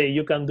 Let's say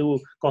you can do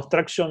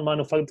construction,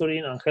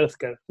 manufacturing, and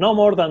healthcare. No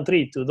more than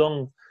 3 to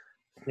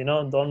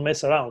don't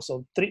mess around.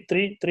 So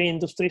three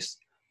industries.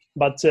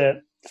 But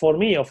for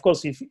me, of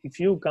course, if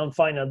you can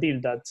find a deal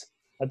that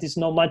is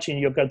not matching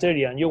your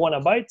criteria and you want to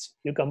buy it,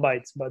 you can buy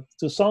it. But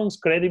to sound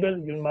credible,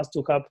 you must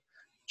to have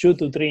 2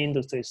 to 3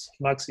 industries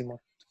maximum.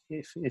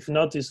 If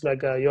not, it's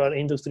like you are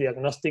industry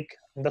agnostic.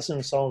 It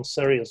doesn't sound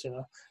serious,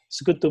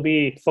 It's good to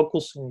be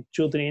focused on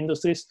 2-3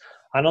 industries,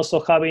 and also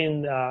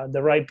having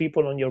the right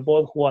people on your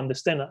board who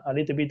understand a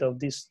little bit of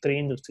these 3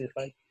 industries,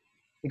 right?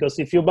 Because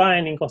if you're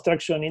buying in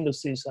construction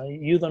industries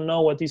and you don't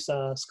know what is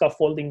a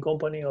scaffolding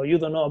company, or you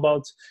don't know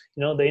about,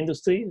 the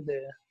industry,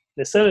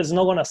 the seller is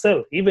not going to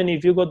sell, even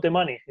if you got the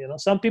money.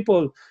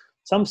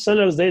 Some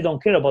sellers, they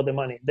don't care about the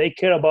money. They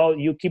care about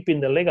you keeping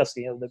the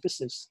legacy of the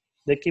business.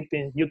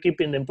 You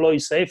keeping the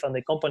employees safe and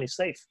the company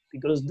safe,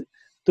 because it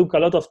took a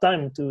lot of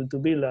time to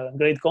build a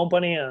great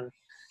company. And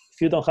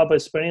if you don't have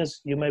experience,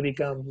 you may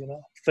become,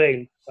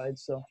 fail, right?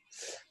 So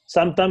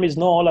sometimes it's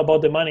not all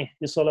about the money.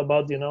 It's all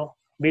about,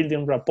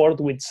 building rapport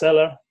with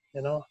seller,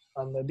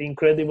 and being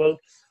credible,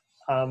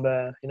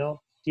 and,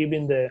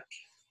 giving the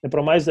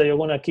promise that you're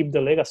going to keep the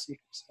legacy.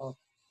 So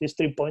these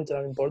 3 points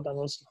are important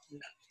also.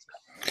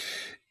 Yeah.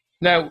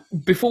 Now,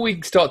 before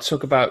we start to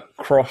talk about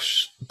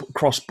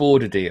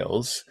cross-border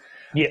deals,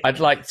 I'd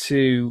like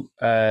to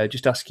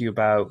just ask you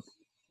about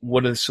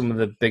what are some of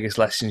the biggest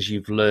lessons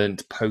you've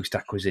learned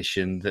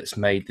post-acquisition that's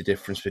made the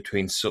difference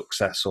between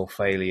success or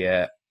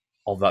failure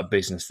of that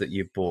business that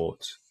you've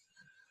bought?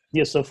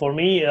 Yeah, so for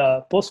me,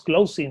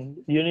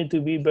 post-closing, you need to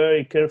be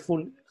very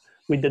careful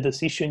with the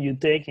decision you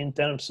take in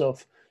terms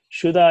of,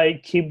 should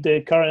I keep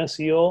the current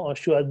CEO or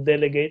should I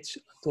delegate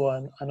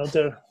to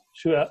another,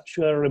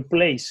 should I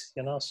replace,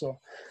 So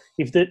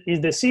if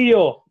the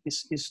CEO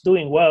is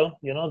doing well,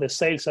 the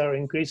sales are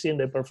increasing,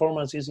 the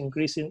performance is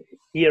increasing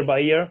year by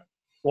year,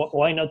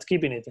 why not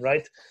keeping it,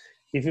 right?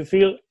 If you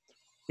feel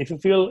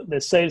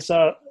the sales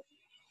are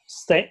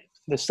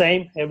the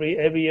same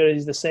every year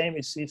is the same,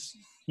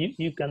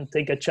 you can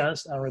take a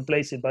chance and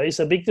replace it. But it's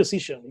a big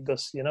decision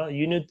because you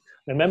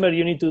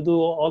need to do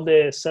all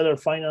the seller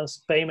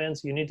finance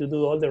payments, you need to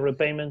do all the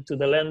repayment to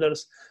the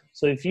lenders.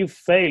 So if you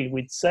fail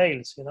with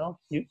sales,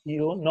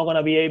 you're not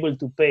gonna be able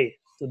to pay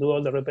to do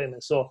all the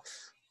repayments. So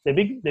the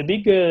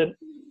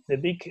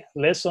big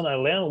lesson I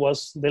learned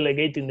was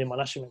delegating the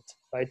management,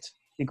 right?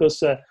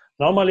 Because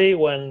normally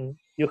when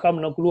you have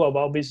no clue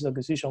about business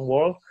acquisition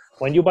world,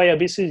 when you buy a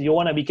business, you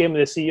want to become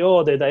the CEO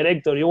or the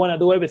director. You want to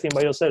do everything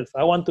by yourself.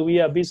 I want to be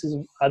a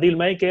deal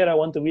maker. I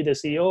want to be the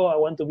CEO. I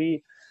want to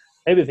be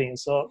everything.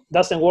 So it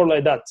doesn't work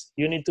like that.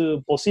 You need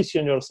to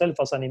position yourself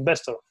as an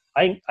investor.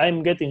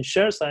 I'm getting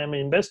shares. I am an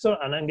investor,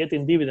 and I'm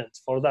getting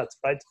dividends for that,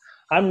 right?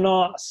 I'm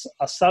not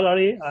a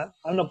salary.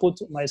 I'm not put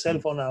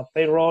myself on a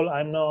payroll.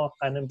 I'm not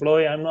an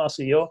employee. I'm not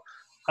a CEO.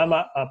 I'm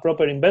a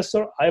proper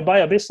investor. I buy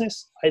a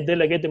business. I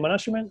delegate the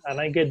management, and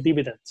I get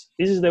dividends.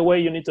 This is the way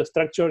you need to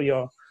structure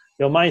your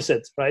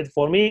mindset, right?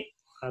 For me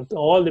and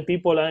all the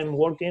people I'm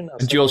working.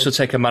 And do you also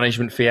take a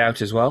management fee out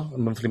as well, a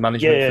monthly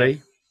management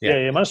fee?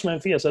 Yeah,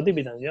 management fee as a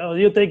dividend.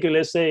 You take,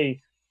 let's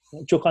say,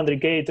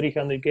 200K,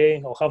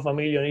 300K, or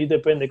 $500,000. It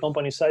depends the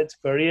company size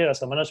per year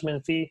as a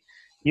management fee.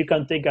 You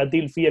can take a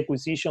deal fee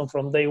acquisition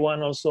from day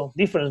one. Also,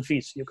 different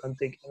fees you can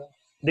take.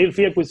 Deal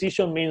fee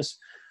acquisition means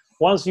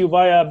once you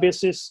buy a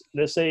business,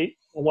 let's say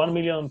 £1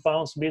 million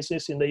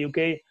business in the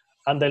UK,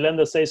 and the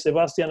lender says,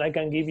 Sebastian, I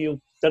can give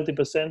you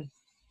 30%.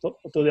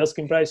 To the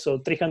asking price, so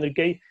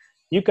 300K,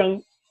 you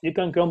can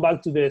come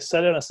back to the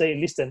seller and say,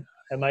 listen,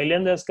 my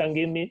lenders can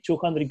give me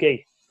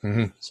 200K.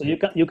 Mm-hmm. So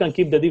you can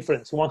keep the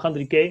difference,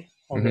 100K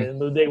on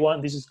the day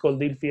one. This is called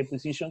deal fee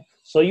acquisition.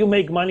 So you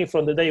make money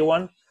from the day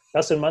one.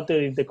 Doesn't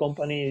matter if the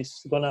company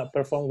is gonna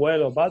perform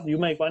well or bad. You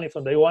make money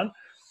from day one,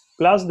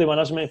 plus the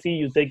management fee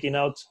you're taking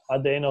out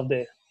at the end of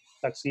the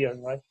tax year,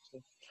 right?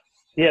 So,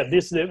 yeah,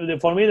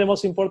 for me the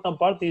most important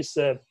part is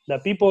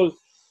that people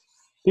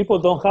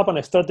don't have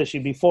a strategy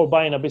before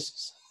buying a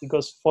business,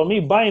 because for me,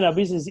 buying a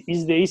business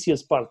is the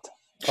easiest part,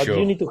 but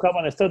you need to have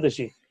a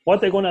strategy. What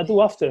they're going to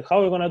do after,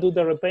 how we're going to do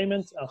the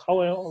repayment, and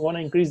how we want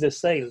to increase the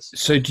sales.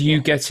 So do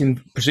you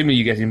presumably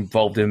you get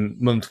involved in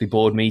monthly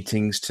board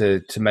meetings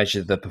to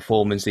measure the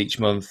performance each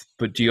month,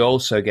 but do you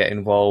also get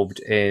involved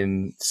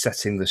in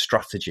setting the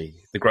strategy,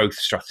 the growth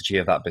strategy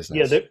of that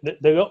business? Yeah,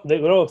 the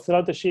growth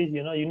strategy,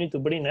 you need to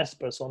bring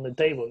experts on the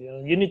table.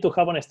 You need to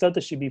have a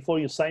strategy before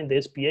you sign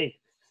the SPA.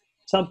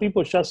 Some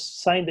people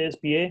just sign the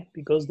SPA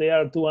because they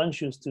are too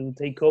anxious to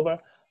take over,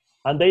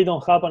 and they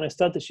don't have a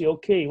strategy.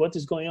 Okay, what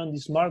is going on in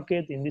this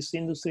market, in this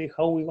industry?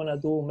 How we going to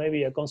do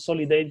maybe a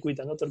consolidate with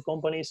another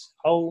companies?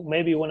 How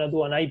maybe we want to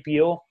do an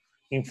IPO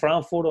in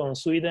Frankfurt or in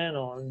Sweden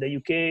or in the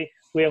UK?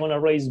 We are going to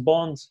raise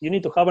bonds. You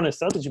need to have a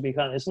strategy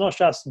behind. It's not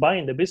just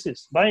buying the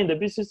business. Buying the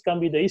business can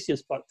be the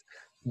easiest part.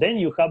 Then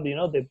you have,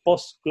 the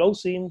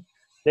post-closing,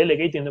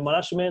 delegating the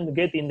management,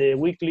 getting the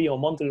weekly or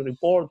monthly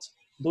reports,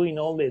 doing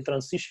all the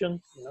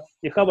transition.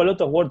 You have a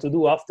lot of work to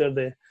do after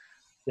the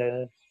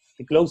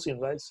closing,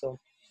 right? So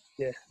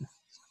yeah.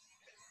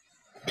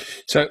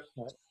 So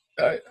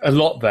a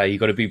lot there.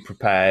 You've got to be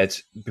prepared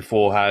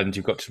beforehand.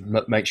 You've got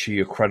to make sure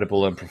you're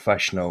credible and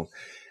professional.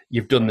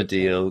 You've done the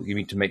deal. You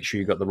need to make sure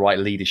you've got the right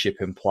leadership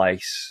in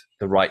place,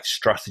 the right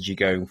strategy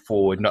going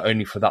forward, not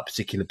only for that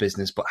particular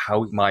business, but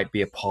how it might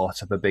be a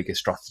part of a bigger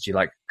strategy,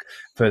 like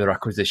further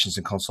acquisitions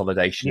and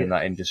consolidation in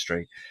that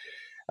industry.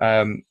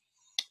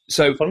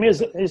 So for me,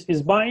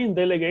 it's buying,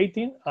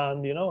 delegating,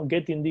 and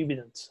getting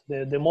dividends.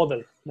 The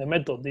model, the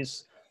method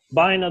is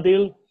buying a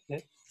deal.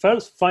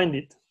 First, find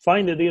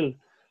the deal,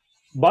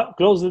 but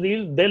close the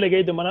deal,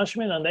 delegate the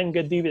management, and then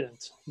get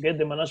dividends, get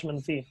the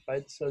management fee.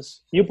 Right? So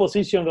you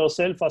position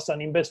yourself as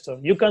an investor.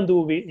 You can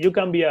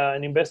be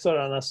an investor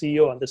and a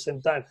CEO at the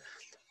same time.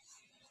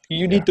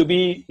 You need to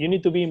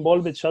be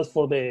involved just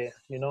for the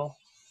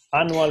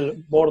annual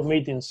board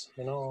meetings.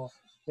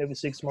 Every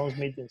 6 months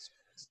meetings.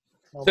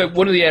 So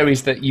one of the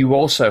areas that you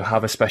also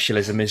have a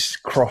specialism is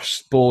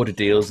cross-border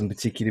deals, and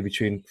particularly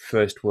between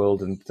first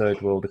world and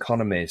third world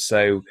economies.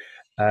 So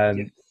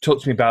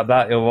talk to me about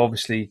that. You've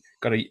obviously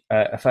got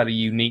a fairly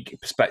unique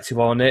perspective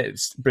on it.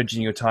 It's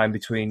bridging your time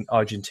between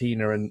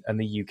Argentina and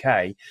the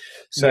UK.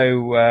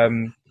 So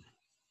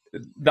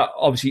that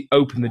obviously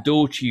opened the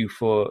door to you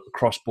for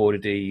cross-border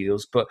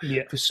deals. But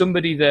for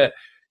somebody that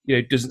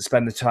doesn't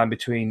spend the time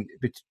between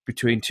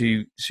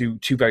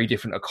two very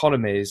different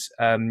economies,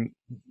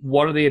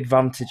 what are the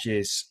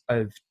advantages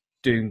of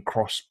doing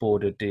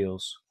cross-border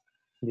deals?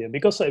 Yeah,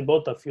 because I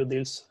bought a few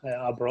deals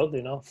abroad,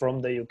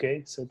 from the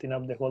UK, setting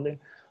up the holding,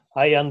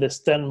 I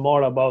understand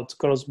more about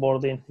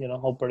cross-border,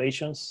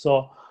 operations.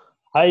 So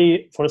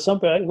for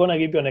example, I'm going to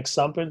give you an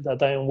example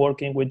that I am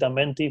working with a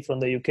mentee from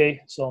the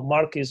UK. So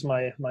Mark is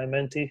my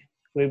mentee.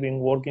 We've been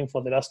working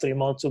for the last 3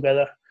 months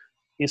together.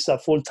 He's a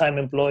full-time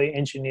employee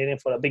engineering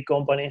for a big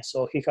company,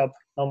 so he have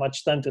not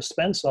much time to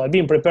spend. So I've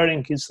been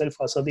preparing himself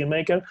as a deal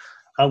maker,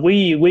 and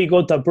we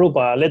got approved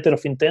a letter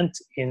of intent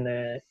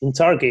in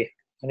Turkey.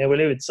 Can you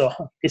believe it? So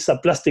it's a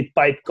plastic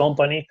pipe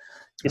company.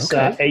 It's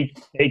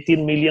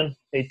 18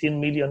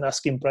 million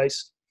asking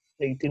price,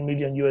 18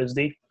 million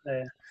USD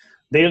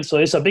deal. So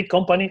it's a big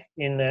company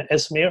in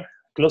Izmir,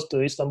 close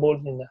to Istanbul,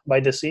 by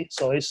the sea.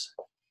 So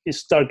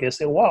it's Turkey. I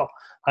say, wow,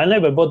 I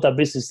never bought a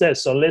business there.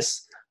 So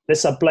let's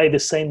apply the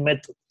same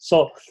method.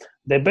 So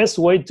the best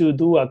way to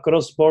do a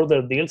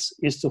cross-border deals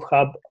is to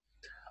have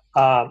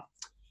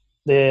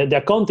the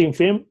accounting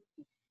firm.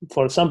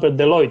 For example,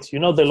 Deloitte,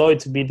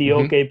 Deloitte,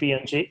 BDO,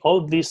 KPMG,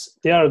 all these,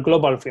 they are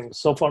global firms.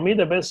 So for me,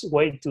 the best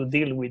way to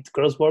deal with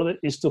cross-border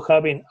is to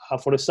having,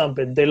 for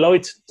example,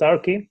 Deloitte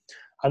Turkey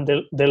and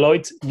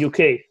Deloitte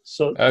UK.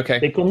 So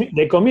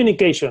the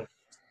communication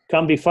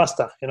can be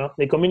faster.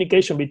 The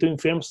communication between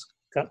firms,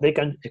 they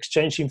can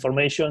exchange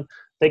information,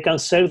 they can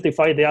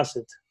certify the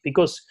asset.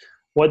 Because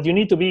what you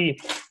need to be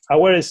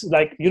aware is,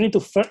 like, you need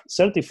to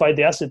certify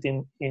the asset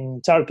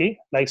in Turkey,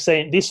 like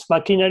saying this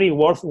machinery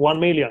worth 1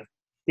 million.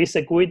 This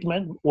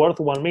equipment worth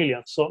 1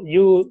 million. So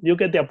you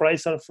get the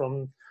appraisal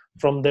from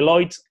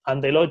Deloitte,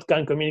 and Deloitte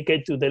can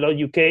communicate to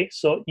Deloitte UK.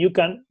 So you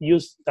can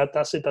use that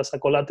asset as a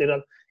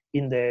collateral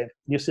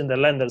using the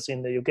lenders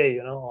in the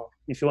UK. Or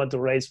if you want to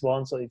raise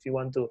bonds, or if you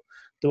want to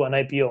do an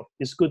IPO,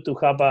 it's good to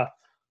have a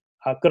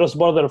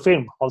cross-border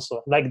firm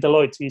also, like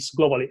Deloitte is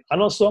globally.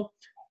 And also,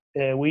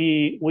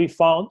 we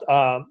found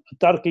a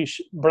Turkish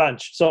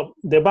branch. So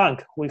the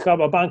bank, we have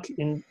a bank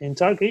in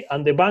Turkey,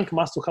 and the bank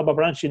must have a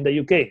branch in the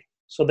UK.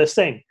 So the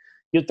same,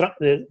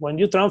 when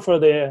you transfer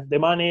the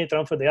money,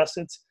 transfer the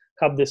assets,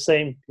 have the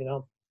same,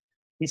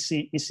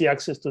 easy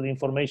access to the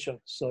information.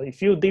 So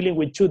if you're dealing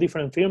with two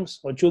different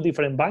firms or two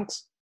different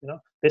banks,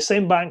 the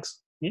same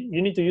banks,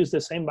 you need to use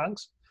the same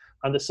banks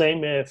and the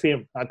same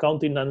firm,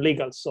 accounting and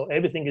legal. So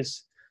everything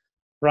is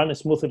run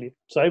smoothly.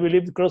 So I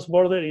believe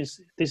cross-border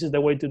this is the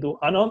way to do.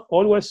 And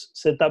always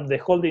set up the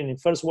holding in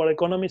first world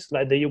economies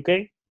like the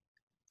UK,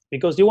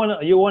 because you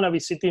wanna be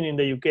sitting in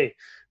the UK,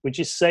 which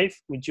is safe,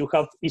 which you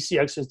have easy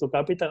access to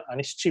capital,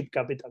 and it's cheap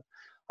capital.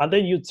 And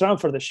then you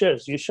transfer the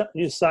shares. You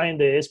sign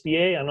the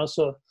SPA and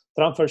also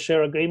transfer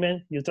share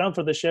agreement. You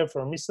transfer the share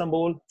from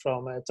Istanbul,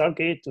 from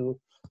Turkey to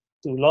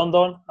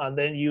London, and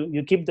then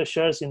you keep the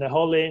shares in the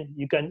holding.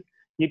 You can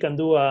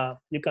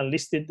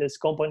list it as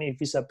company if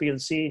it's a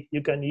PLC.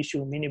 You can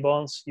issue mini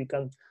bonds. You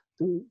can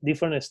do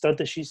different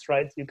strategies,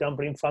 right? You can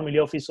bring family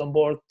office on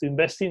board to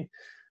investing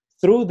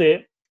through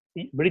the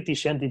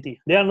British entity.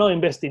 They are not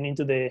investing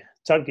into the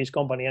Turkish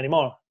company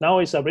anymore. Now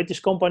it's a British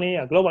company,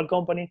 a global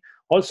company.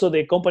 Also,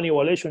 the company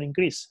valuation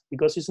increased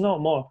because it's not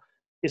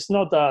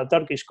a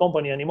Turkish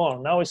company anymore.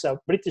 Now it's a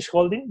British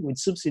holding with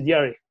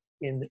subsidiary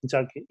in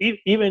Turkey.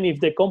 Even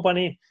if the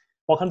company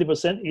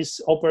 100%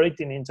 is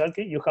operating in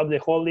Turkey, you have the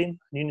holding.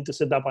 You need to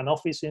set up an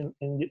office in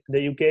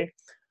the UK,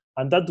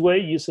 and that way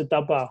you set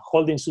up a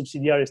holding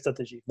subsidiary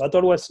strategy. But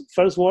always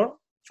first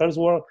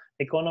world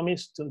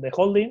economies to the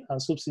holding,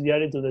 and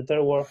subsidiary to the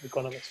third world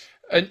economies.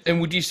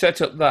 And would you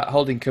set up that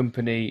holding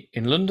company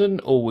in London,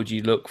 or would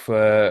you look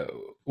for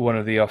one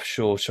of the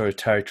offshore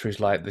territories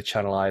like the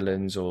Channel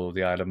Islands or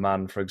the Isle of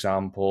Man, for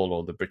example,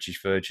 or the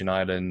British Virgin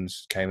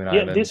Islands, Cayman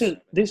Islands?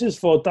 This is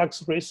for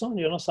tax reason.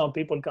 Some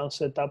people can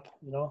set up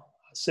a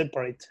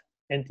separate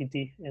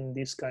entity in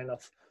this kind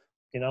of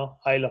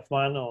Isle of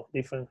Man or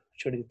different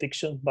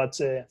jurisdiction. But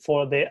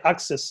for the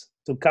access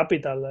to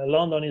capital,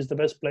 London is the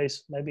best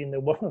place maybe in the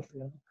world.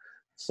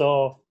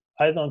 So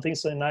I don't think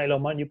so. In Isle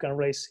of Man you can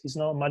raise. It's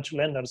not much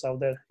lenders out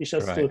there. It's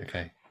just to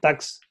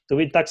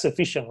be tax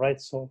efficient,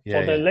 right? So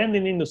for the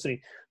lending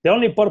industry, the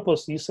only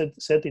purpose you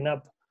setting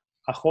up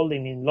a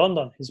holding in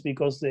London is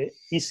because the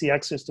easy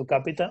access to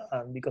capital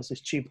and because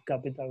it's cheap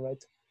capital,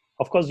 right?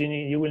 Of course,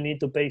 you will need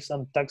to pay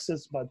some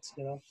taxes, but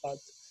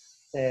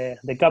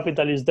the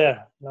capital is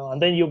there,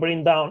 and then you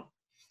bring down,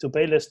 to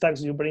pay less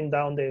tax, you bring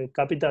down the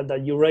capital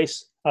that you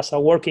raise as a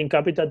working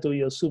capital to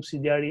your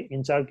subsidiary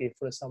in Turkey,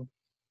 for example.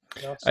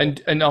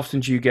 And often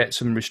do you get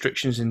some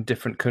restrictions in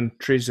different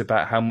countries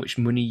about how much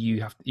money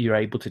you're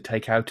able to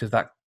take out of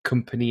that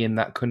company in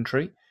that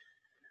country?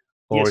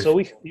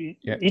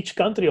 Each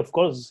country, of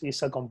course,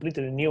 is a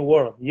completely new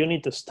world. You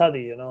need to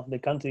study, the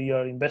country you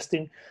are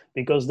investing,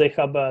 because they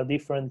have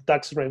different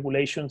tax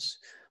regulations.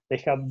 They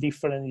have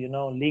different,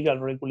 legal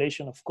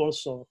regulation, of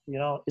course. So,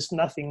 it's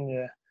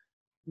nothing.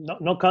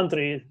 No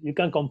country you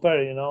can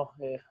compare.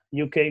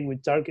 UK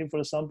with Turkey, for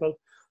example.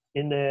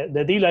 In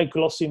the deal I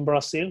closed in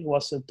Brazil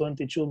was a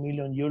 22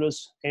 million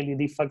euros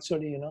LED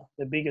factory,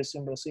 the biggest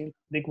in Brazil,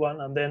 big one.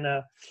 And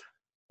then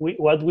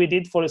what we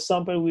did, for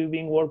example, we've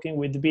been working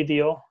with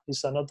BDO.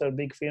 It's another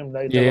big firm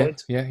like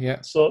Deloitte.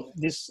 Yeah. So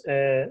this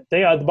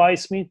they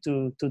advised me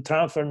to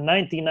transfer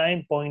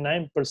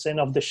 99.9%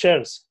 of the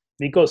shares,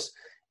 because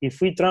if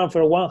we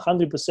transfer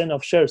 100%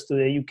 of shares to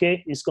the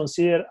UK, it's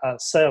considered a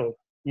sale.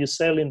 you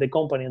sell in the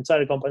company,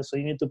 entire company, so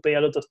you need to pay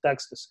a lot of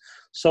taxes.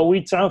 So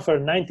we transfer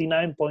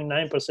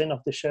 99.9% of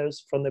the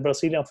shares from the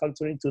Brazilian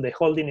factory to the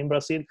holding in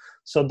Brazil.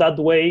 So that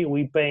way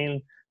we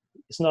paying,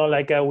 it's not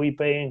like we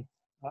paying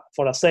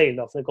for a sale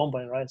of the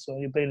company, right? So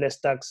you pay less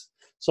tax.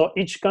 So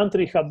each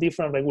country have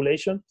different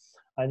regulation,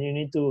 and you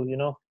need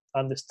to,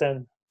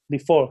 understand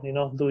before,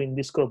 doing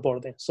this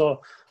reporting.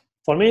 So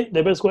for me,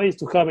 the best way is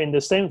to have in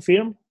the same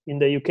firm in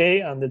the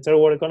UK and the third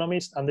world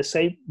economies and the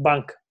same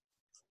bank,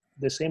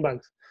 the same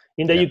banks.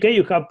 In the UK,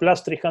 you have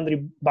plus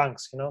 300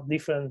 banks,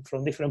 different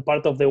from different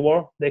parts of the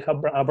world. They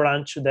have a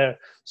branch there.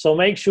 So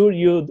make sure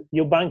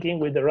you're banking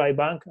with the right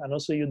bank, and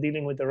also you're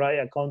dealing with the right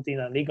accounting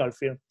and legal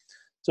firm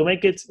to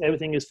make it,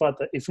 everything is fast.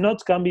 If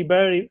not, can be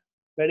very,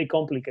 very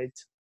complicated,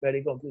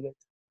 very complicated.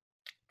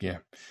 Yeah.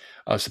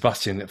 Oh,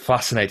 Sebastian,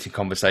 fascinating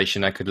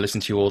conversation. I could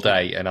listen to you all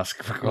day and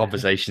ask for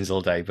conversations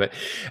all day. But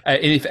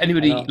if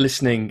anybody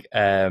listening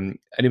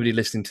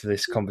to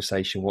this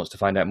conversation wants to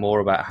find out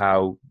more about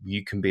how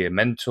you can be a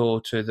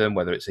mentor to them,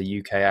 whether it's a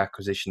UK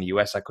acquisition, a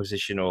US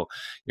acquisition, or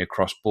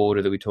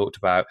cross-border that we talked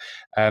about,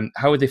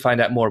 how would they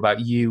find out more about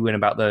you and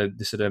about the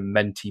sort of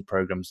mentee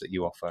programs that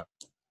you offer?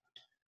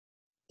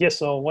 Yes,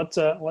 so what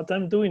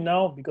I'm doing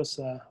now, because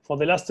for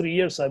the last 3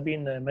 years I've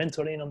been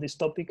mentoring on this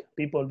topic.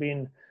 People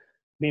been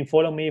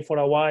following me for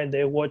a while.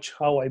 They watch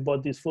how I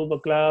bought this football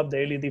club,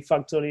 the LED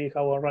factory,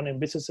 how I'm running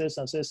businesses,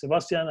 and say,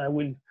 Sebastian, I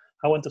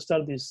want to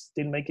start this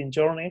deal-making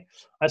journey.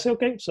 I say,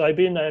 okay. So I've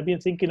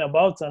been thinking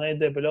about, and I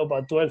developed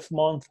a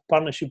 12-month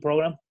partnership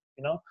program,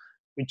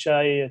 which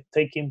I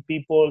take in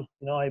people,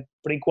 I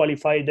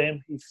pre-qualify them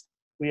if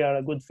we are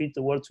a good fit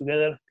to work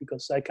together,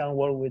 because I can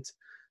work with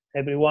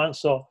everyone.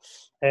 So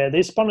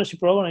this partnership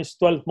program is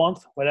 12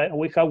 months where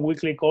we have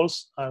weekly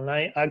calls, and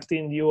I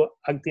acting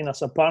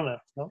as a partner.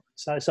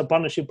 So it's a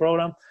partnership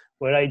program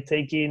where I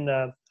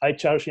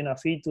charge in a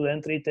fee to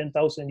entry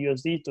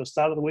 $10,000 to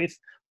start with,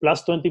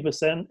 plus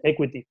 20%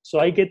 equity. So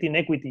I get in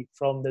equity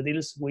from the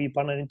deals we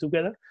partnering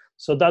together.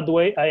 So that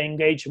way I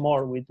engage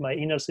more with my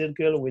inner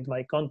circle, with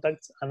my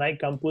contacts, and I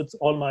can put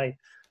all my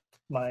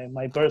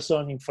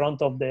person in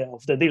front of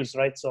the deals,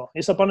 right? So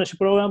it's a partnership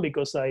program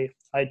because I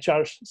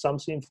charge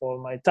something for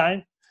my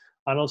time,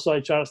 and also I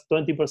charge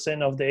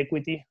 20% of the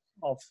equity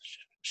of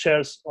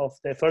shares of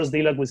the first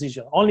deal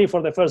acquisition, only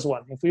for the first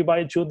one. If we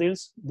buy 2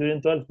 deals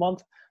during 12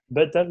 months,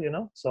 better,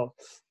 So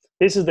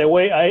this is the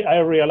way I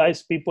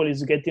realize people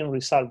is getting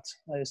results.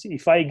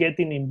 If I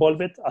getting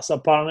involved as a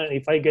partner,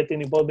 if I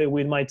getting involved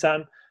with my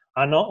time,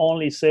 and not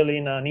only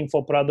selling an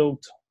info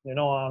product, an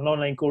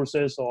online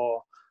courses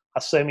or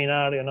a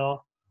seminar,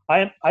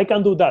 I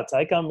can do that.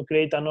 I can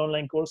create an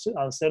online course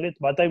and sell it,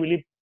 but I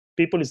believe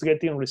people is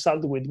getting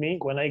result with me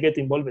when I get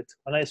involved,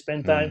 when I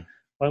spend time,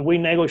 when we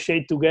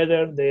negotiate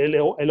together the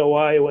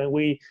LOI, when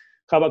we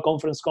have a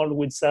conference call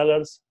with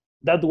sellers.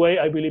 That way,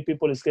 I believe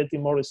people is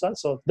getting more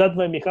results. So that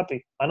made me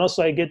happy. And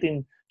also I get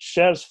in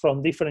shares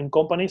from different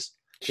companies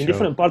in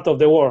different parts of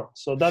the world.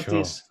 So that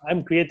is,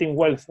 I'm creating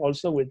wealth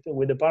also with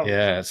the partners.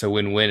 Yeah, it's a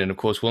win-win. And of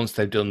course, once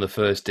they've done the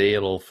first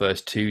deal or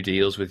first 2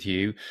 deals with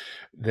you,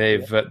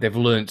 they've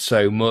learned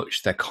so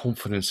much. Their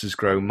confidence has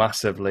grown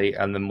massively,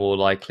 and they're more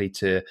likely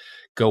to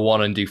go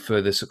on and do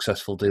further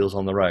successful deals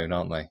on their own,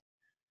 aren't they?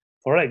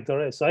 Correct.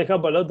 So I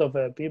have a lot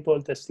of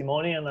people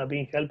testimony, and I've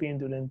been helping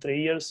during 3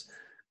 years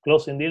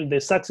closing deals. The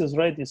success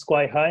rate is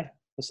quite high.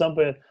 For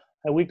example,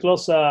 we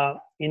close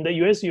in the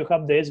US. You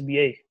have the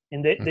SBA.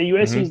 And the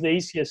US is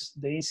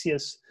the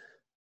easiest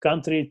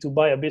country to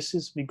buy a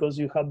business, because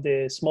you have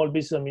the Small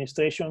Business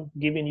Administration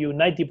giving you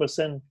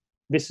 90%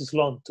 business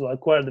loan to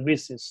acquire the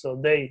business.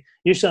 So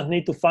you just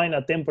need to find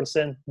a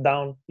 10%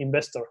 down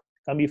investor.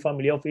 Can be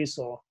family office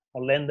or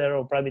lender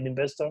or private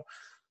investor.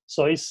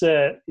 So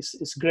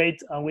it's great.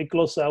 And we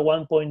closed a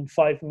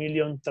 1.5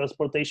 million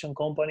transportation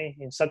company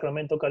in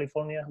Sacramento,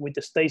 California, with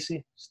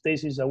Stacy.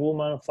 Stacy is a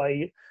woman,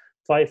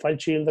 five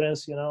children.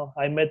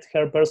 I met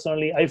her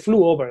personally. I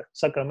flew over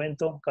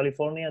Sacramento,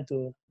 California,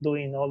 to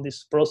doing all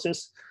this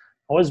process.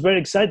 It was very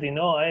exciting.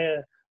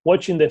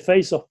 Watching the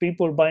face of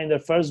people buying their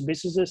first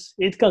businesses,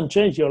 it can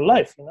change your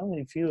life.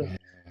 If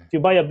you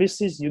buy a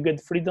business, you get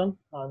freedom,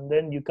 and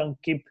then you can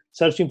keep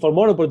searching for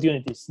more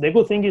opportunities. The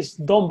good thing is,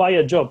 don't buy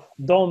a job,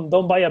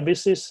 don't buy a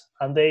business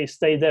and they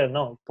stay there.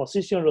 No,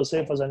 position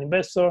yourself as an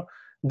investor,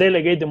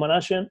 delegate the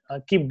management,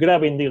 and keep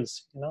grabbing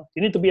deals. You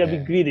need to be a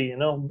bit greedy.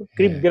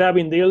 Keep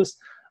grabbing deals,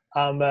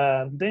 and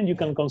then you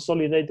can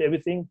consolidate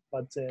everything.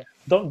 But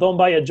don't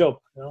buy a job.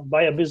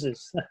 Buy a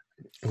business.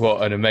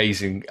 What an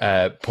amazing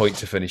point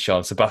to finish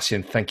on,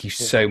 Sebastian. Thank you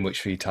so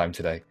much for your time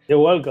today. You're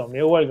welcome.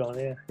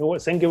 Yeah.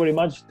 Thank you very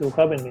much for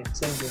having me.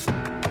 Thank you.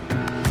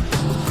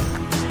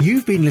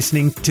 You've been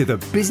listening to the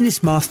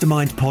Business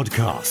Mastermind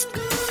podcast.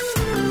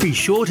 Be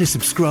sure to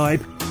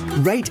subscribe,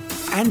 rate,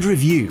 and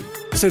review,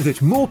 so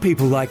that more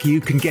people like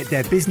you can get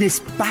their business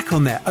back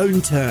on their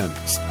own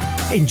terms,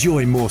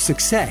 enjoy more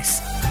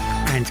success,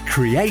 and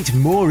create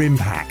more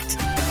impact.